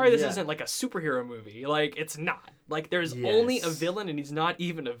 Like, I'm sorry this isn't like a superhero movie. Like, it's not. Like, there's only a villain, and he's not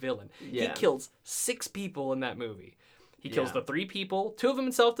even a villain. Yeah. He kills 6 people in that movie. He kills the 3 people, 2 of them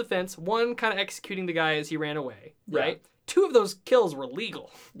in self-defense, 1 kind of executing the guy as he ran away, right? 2 of those kills were legal.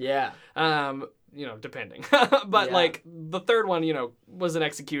 Yeah. Depending. But, like, the 3rd one, was an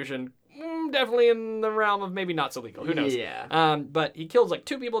execution. Definitely in the realm of maybe not so legal. Who knows? Yeah. But he kills, like,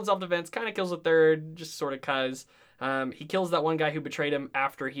 2 people in self-defense, kind of kills a 3rd, just sort of cuz. He kills that one guy who betrayed him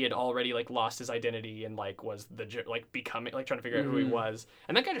after he had already like lost his identity and like was becoming like trying to figure out who he was.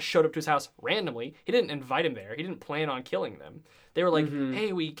 And that guy just showed up to his house randomly. He didn't invite him there. He didn't plan on killing them. They were like,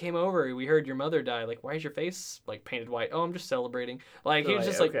 "Hey, we came over. We heard your mother died. Like, why is your face like painted white? Oh, I'm just celebrating." Like he was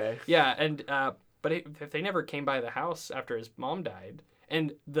just like, yeah. And but if they never came by the house after his mom died.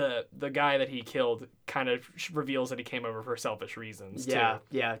 And the guy that he killed kind of reveals that he came over for selfish reasons too.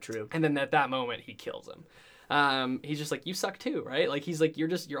 Yeah, true. And then at that moment he kills him. He's just like, you suck too, right? Like he's like,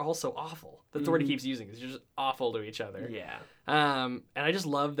 you're all so awful. That's the word he keeps using. Is you're just awful to each other. Yeah. And I just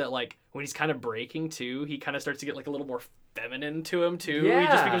love that like when he's kind of breaking too, he kind of starts to get like a little more feminine to him too. Yeah. He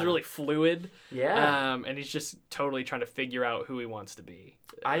just becomes really fluid. Yeah. And he's just totally trying to figure out who he wants to be.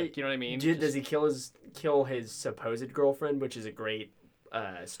 Like, you know what I mean? Does he kill his supposed girlfriend, which is a great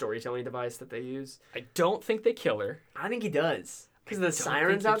storytelling device that they use? I don't think they kill her. I think he does. Because of the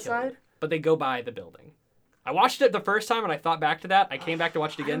sirens outside? But they go by the building. I watched it the first time and I thought back to that. I came back to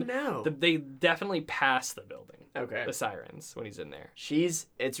watch it again. I don't know. They definitely pass the building. Okay. The sirens when he's in there.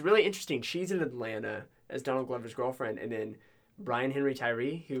 It's really interesting. She's in Atlanta as Donald Glover's girlfriend, and then Brian Henry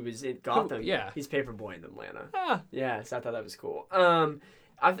Tyree, who was in Gotham. yeah. He's Paperboy in Atlanta. Ah. Yeah, so I thought that was cool.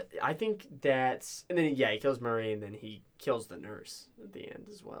 I think that's, and then he kills Murray, and then he kills the nurse at the end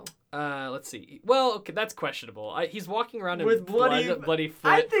as well. Let's see. Well, okay, that's questionable. He's walking around With in bloody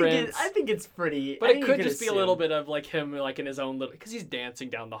footprints. I think it's pretty. But it could just be a little bit of like him, like in his own little, because he's dancing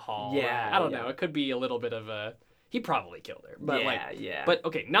down the hall. Yeah, I don't know. It could be a little bit of a. He probably killed her. But yeah. But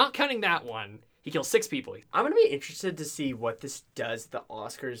okay, not counting that one, he kills 6 people. I'm gonna be interested to see what this does at the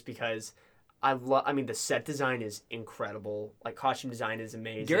Oscars because I mean, the set design is incredible. Like costume design is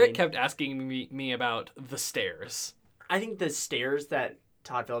amazing. Garrett kept asking me about the stairs. I think the stairs that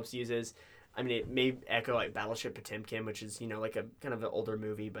Todd Phillips uses, I mean, it may echo like Battleship Potemkin, which is like a kind of an older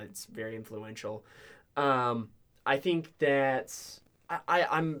movie, but it's very influential. I think that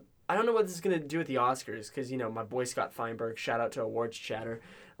I don't know what this is gonna do at the Oscars because my boy Scott Feinberg, shout out to Awards Chatter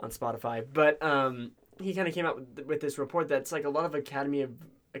on Spotify, but he kind of came out with this report that's like a lot of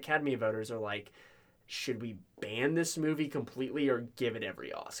Academy voters are like, should we ban this movie completely or give it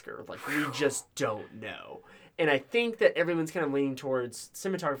every Oscar? Like, we just don't know. And I think that everyone's kind of leaning towards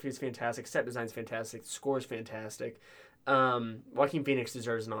cinematography is fantastic, set design is fantastic, score is fantastic. Joaquin Phoenix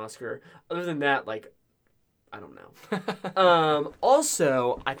deserves an Oscar. Other than that, like, I don't know.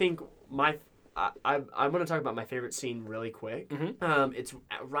 Also, I think I'm going to talk about my favorite scene really quick. Mm-hmm. It's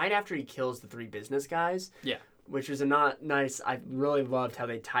right after he kills the 3 business guys. Yeah. Which was nice. I really loved how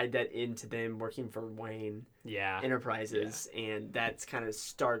they tied that into them working for Wayne Enterprises, and that kind of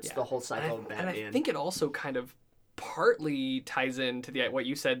starts the whole cycle of Batman. And I think it also kind of partly ties into what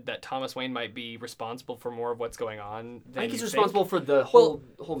you said, that Thomas Wayne might be responsible for more of what's going on. I think he's responsible for the whole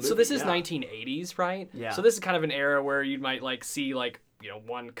movie. So this is 1980s, right? Yeah. So this is kind of an era where you might see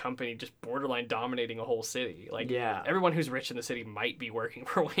one company just borderline dominating a whole city. Everyone who's rich in the city might be working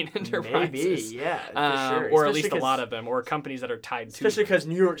for Wayne Enterprises. Maybe, for sure. Or at least a lot of them, or companies that are tied to. Especially because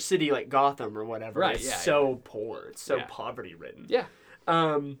New York City, like Gotham or whatever, is so poor. It's so poverty-ridden. Yeah.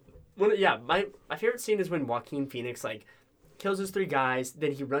 My favorite scene is when Joaquin Phoenix kills his 3 guys,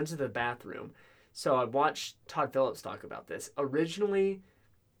 then he runs to the bathroom. So I watched Todd Phillips talk about this. Originally,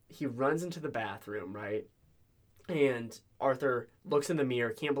 he runs into the bathroom, right? And Arthur looks in the mirror,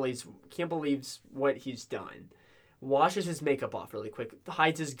 can't believe what he's done, washes his makeup off really quick,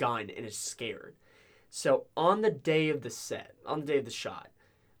 hides his gun, and is scared. So on the day of the shot,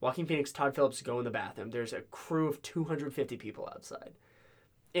 Joaquin Phoenix, Todd Phillips go in the bathroom. There's a crew of 250 people outside.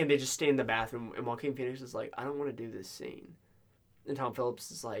 And they just stay in the bathroom, and Joaquin Phoenix is like, I don't want to do this scene. And Tom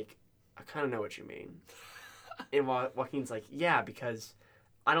Phillips is like, I kind of know what you mean. And Joaquin's like, yeah, because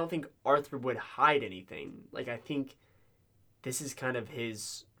I don't think Arthur would hide anything. I think this is kind of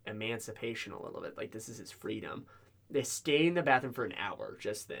his emancipation a little bit. This is his freedom. They stay in the bathroom for an hour,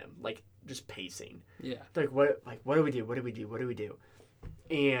 just them, just pacing. Yeah. They're what do we do? What do we do? What do we do?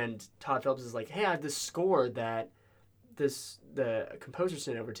 And Todd Phillips is like, hey, I have this score that the composer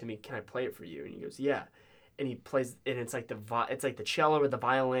sent over to me. Can I play it for you? And he goes, yeah. And he plays, and it's like the cello or the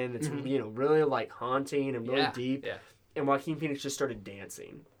violin. It's really haunting and really deep. Yeah. And Joaquin Phoenix just started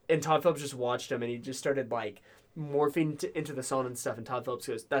dancing. And Todd Phillips just watched him, and he just started, morphing into the song and stuff. And Todd Phillips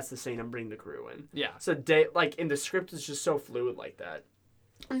goes, that's the scene, I'm bringing the crew in. Yeah. So, and the script is just so fluid like that.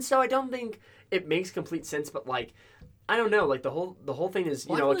 And so I don't think it makes complete sense, but, I don't know. The whole thing is,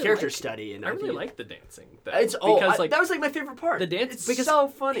 a character study. And I really like the dancing. That was, my favorite part. The dance, it's because so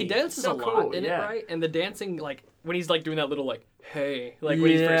funny. He dances so a lot cool, in it, right? And the dancing, when he's, doing that little, hey, when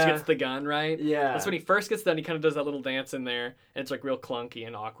he first gets the gun, right? Yeah. That's when he first gets done, he kind of does that little dance in there, and it's, real clunky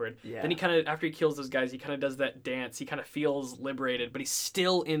and awkward. Yeah. Then he kind of, after he kills those guys, he kind of does that dance. He kind of feels liberated, but he's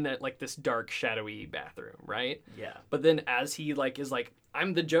still in that, this dark, shadowy bathroom, right? Yeah. But then as he, is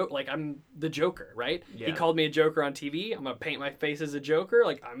I'm the Joker, right? Yeah. He called me a Joker on TV. I'm gonna paint my face as a Joker.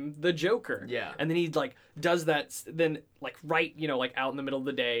 I'm the Joker. Yeah. And then he does that. Then right, out in the middle of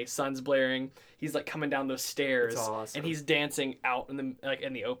the day, sun's blaring. He's coming down those stairs, That's awesome. and he's dancing out in the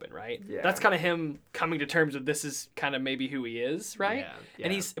in the open, right? Yeah. That's kind of him coming to terms with this is kind of maybe who he is, right? Yeah. Yeah.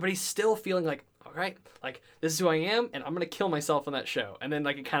 And he's still feeling all right, this is who I am, and I'm gonna kill myself on that show. And then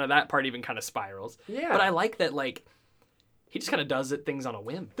that part even kind of spirals. Yeah. But I like that he just kind of does things on a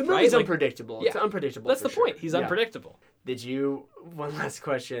whim. The movie's right? unpredictable. It's unpredictable. That's for the point. Sure. He's unpredictable. Did you? One last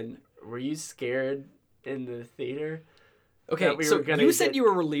question. Were you scared in the theater? Okay, so you said you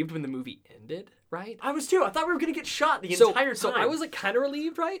were relieved when the movie ended, right? I was too. I thought we were gonna get shot the entire time. So I was kind of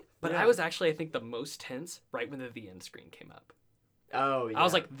relieved, right? But I was actually, I think, the most tense right when the end screen came up. Oh, yeah. I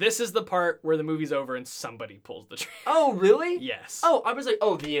was like, this is the part where the movie's over and somebody pulls the trigger. oh, really? Yes. Oh, I was like,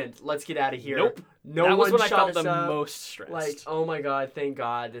 oh, the end. Let's get out of here. Nope. No that was one when I shot felt us the up. most stressed. Like, oh my god, thank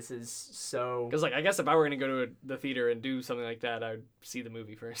God, this is so... Because, like, I guess if I were going to go to the theater and do something like that, I would see the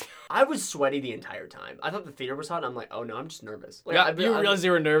movie first. I was sweaty the entire time. I thought the theater was hot, and I'm like, oh no, I'm just nervous. Like, Yeah, you realized you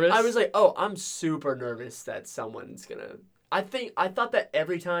were nervous? I was like, oh, I'm super nervous that someone's gonna... I thought that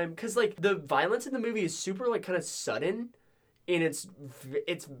every time, because, like, the violence in the movie is super, like, kind of sudden, and it's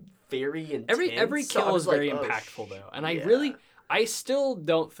very intense. Every kill is very like, impactful, though. And yeah. I still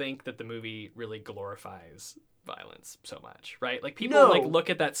don't think that the movie really glorifies violence so much, right? Like, people like look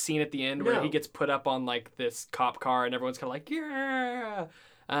at that scene at the end where he gets put up on like this cop car and everyone's kind of like, yeah.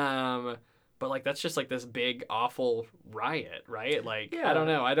 But like that's just like this big awful riot, right? Like, I don't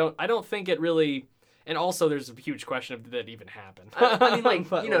know. I don't think it really. And also, there's a huge question of did that even happen? I mean, like,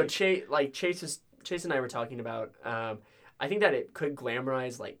 but, you know, Chase and I were talking about. I think that it could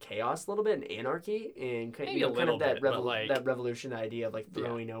glamorize like chaos a little bit and anarchy and maybe you know, a kind of little that bit, but, like, that revolution idea of like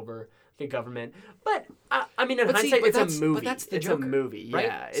throwing over the government. But I mean, in But see, hindsight, but it's a that's- movie. but that's the it's Joker, a movie, right?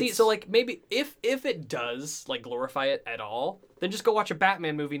 yeah. See, so like maybe if it does like glorify it at all, then just go watch a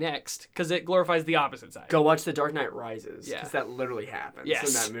Batman movie next because it glorifies the opposite side. go watch The Dark Knight Rises Yeah. because that literally happens Yes.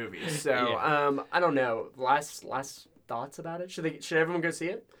 in that movie. So Yeah. I don't know. Last thoughts about it? Should everyone go see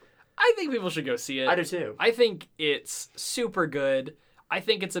it? I think people should go see it. I do too. I think it's super good. I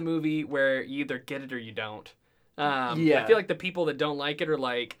think it's a movie where you either get it or you don't. I feel like the people that don't like it are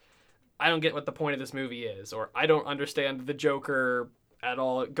like, I don't get what the point of this movie is, or I don't understand the Joker at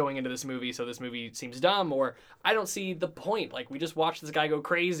all going into this movie, so this movie seems dumb, or I don't see the point. Like, we just watched this guy go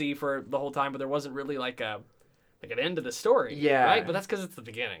crazy for the whole time, but there wasn't really like an end to the story. Yeah. Right? But that's because it's the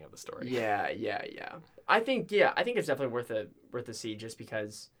beginning of the story. Yeah. I think it's definitely worth a see just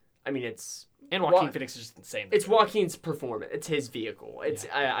because. I mean, it's And Joaquin Phoenix is just insane. It's Joaquin's performance. It's his vehicle. It's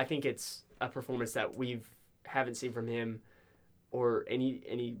I think it's a performance that haven't seen from him or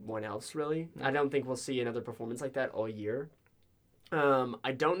anyone else really. I don't think we'll see another performance like that all year.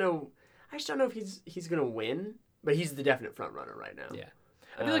 I don't know. I just don't know if he's gonna win, but he's the definite front runner right now. Yeah.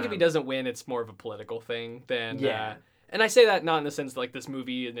 I feel like if he doesn't win, it's more of a political thing than. Yeah. And I say that not in the sense that like this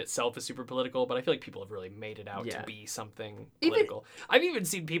movie in itself is super political, but I feel like people have really made it out to be something political. I've even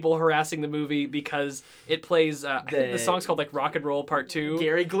seen people harassing the movie because it plays. I think the song's called like "Rock and Roll Part 2."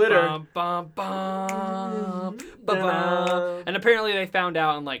 Gary Glitter. Bum, bum, bum, bum. And apparently they found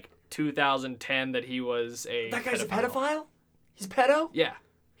out in like 2010 that he was That guy's a pedophile? He's pedo? Yeah.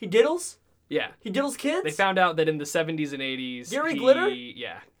 He diddles? Yeah. He diddles kids? They found out that in the 70s and 80s. Gary Glitter?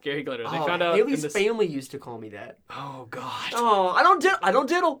 Yeah, Gary Glitter. They found out. Haley's family used to call me that. Oh, God. Oh, I don't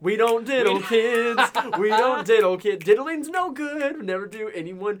diddle. We don't diddle, kids. We don't diddle, kid. Diddling's no good. Never do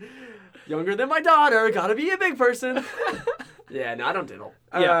anyone younger than my daughter. Gotta be a big person. Yeah, no, I don't diddle.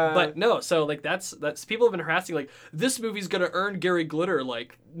 Yeah, but no, so like that's people have been harassing like this movie's gonna earn Gary Glitter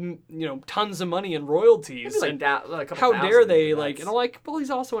like tons of money and royalties like and that. Like a how couple dare thousand, they but like and I'm like, well, he's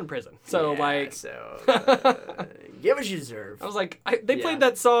also in prison, so get what you deserve. I was like, they played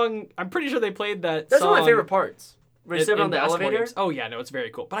that song. I'm pretty sure they played that. That's song one of my favorite parts. When you in on the basketball elevator. games. Oh yeah, no, it's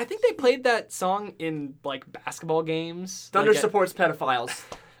very cool. But I think they played that song in like basketball games. Thunder supports pedophiles.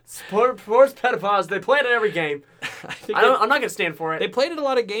 Supports pedophiles. They play it at every game. I'm not gonna stand for it. They played it a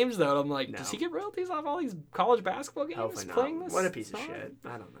lot of games though. And I'm like, does he get royalties off all these college basketball games Hopefully playing not. this? What a piece song? of shit.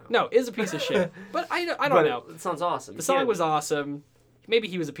 I don't know. No, it's a piece of shit. But I don't know. It sounds awesome. The song was awesome. Maybe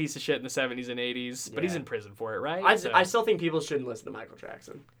he was a piece of shit in the 70s and 80s, but he's in prison for it, right? I still think people shouldn't listen to Michael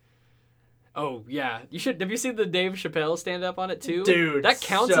Jackson. Oh, yeah. You should. Have you seen the Dave Chappelle stand-up on it, too? Dude, that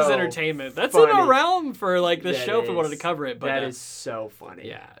counts as entertainment. That's funny. in a realm for, like, this show if we wanted to cover it. But that is so funny.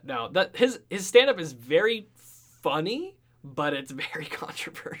 Yeah. No, his stand-up is very funny, but it's very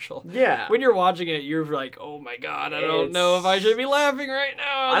controversial. Yeah. When you're watching it, you're like, oh, my God, I don't know if I should be laughing right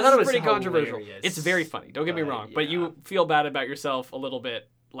now. I thought it was pretty controversial. Hilarious. It's very funny. Don't get me wrong. But you feel bad about yourself a little bit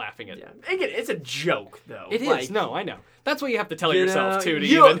laughing at it. Yeah. Again, it's a joke, though. It is. No, I know. That's what you have to tell yourself too.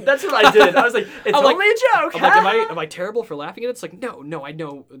 That's what I did. I was like, it's only a joke. I'm like, am I terrible for laughing at it? It's like, no. I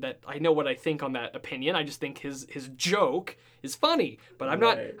know what I think on that opinion. I just think his joke is funny, but I'm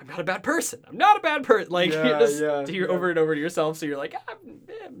not a bad person. I'm not a bad person. Like you're over and over to yourself, so you're like,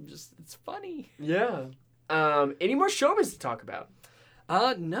 I'm just it's funny. Yeah. Any more showbiz to talk about?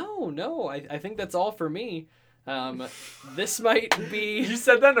 No. I think that's all for me. This might be... You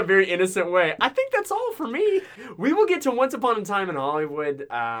said that in a very innocent way. I think that's all for me. We will get to Once Upon a Time in Hollywood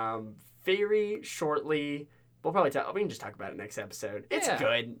very shortly. We can just talk about it next episode. It's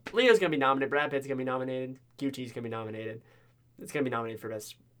good. Leo's going to be nominated. Brad Pitt's going to be nominated. QT's going to be nominated. It's going to be nominated for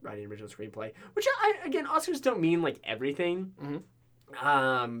Best Writing Original Screenplay. Which, again, Oscars don't mean, like, everything. Mm-hmm.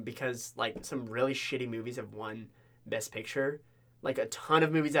 Because like some really shitty movies have won Best Picture. Like a ton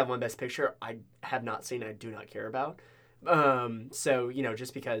of movies that have won Best Picture, I have not seen. I do not care about. So you know,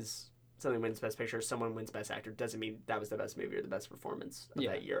 just because something wins Best Picture, someone wins Best Actor, doesn't mean that was the best movie or the best performance of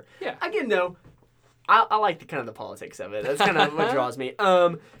that year. Yeah. Again, though, I like the kind of the politics of it. That's kind of what draws me.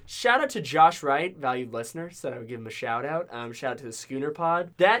 Shout out to Josh Wright, valued listener. Said I would give him a shout out. Shout out to the Schooner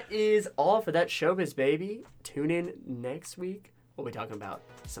Pod. That is all for that showbiz, baby. Tune in next week. We'll be talking about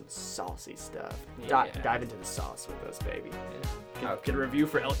some saucy stuff. Yeah. Dive into the sauce with us, baby. Get a review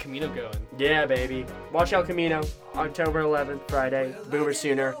for El Camino going. Yeah, baby. Watch El Camino, October 11th, Friday. Boomer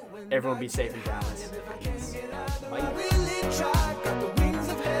Sooner. Everyone be safe in Dallas. Bye.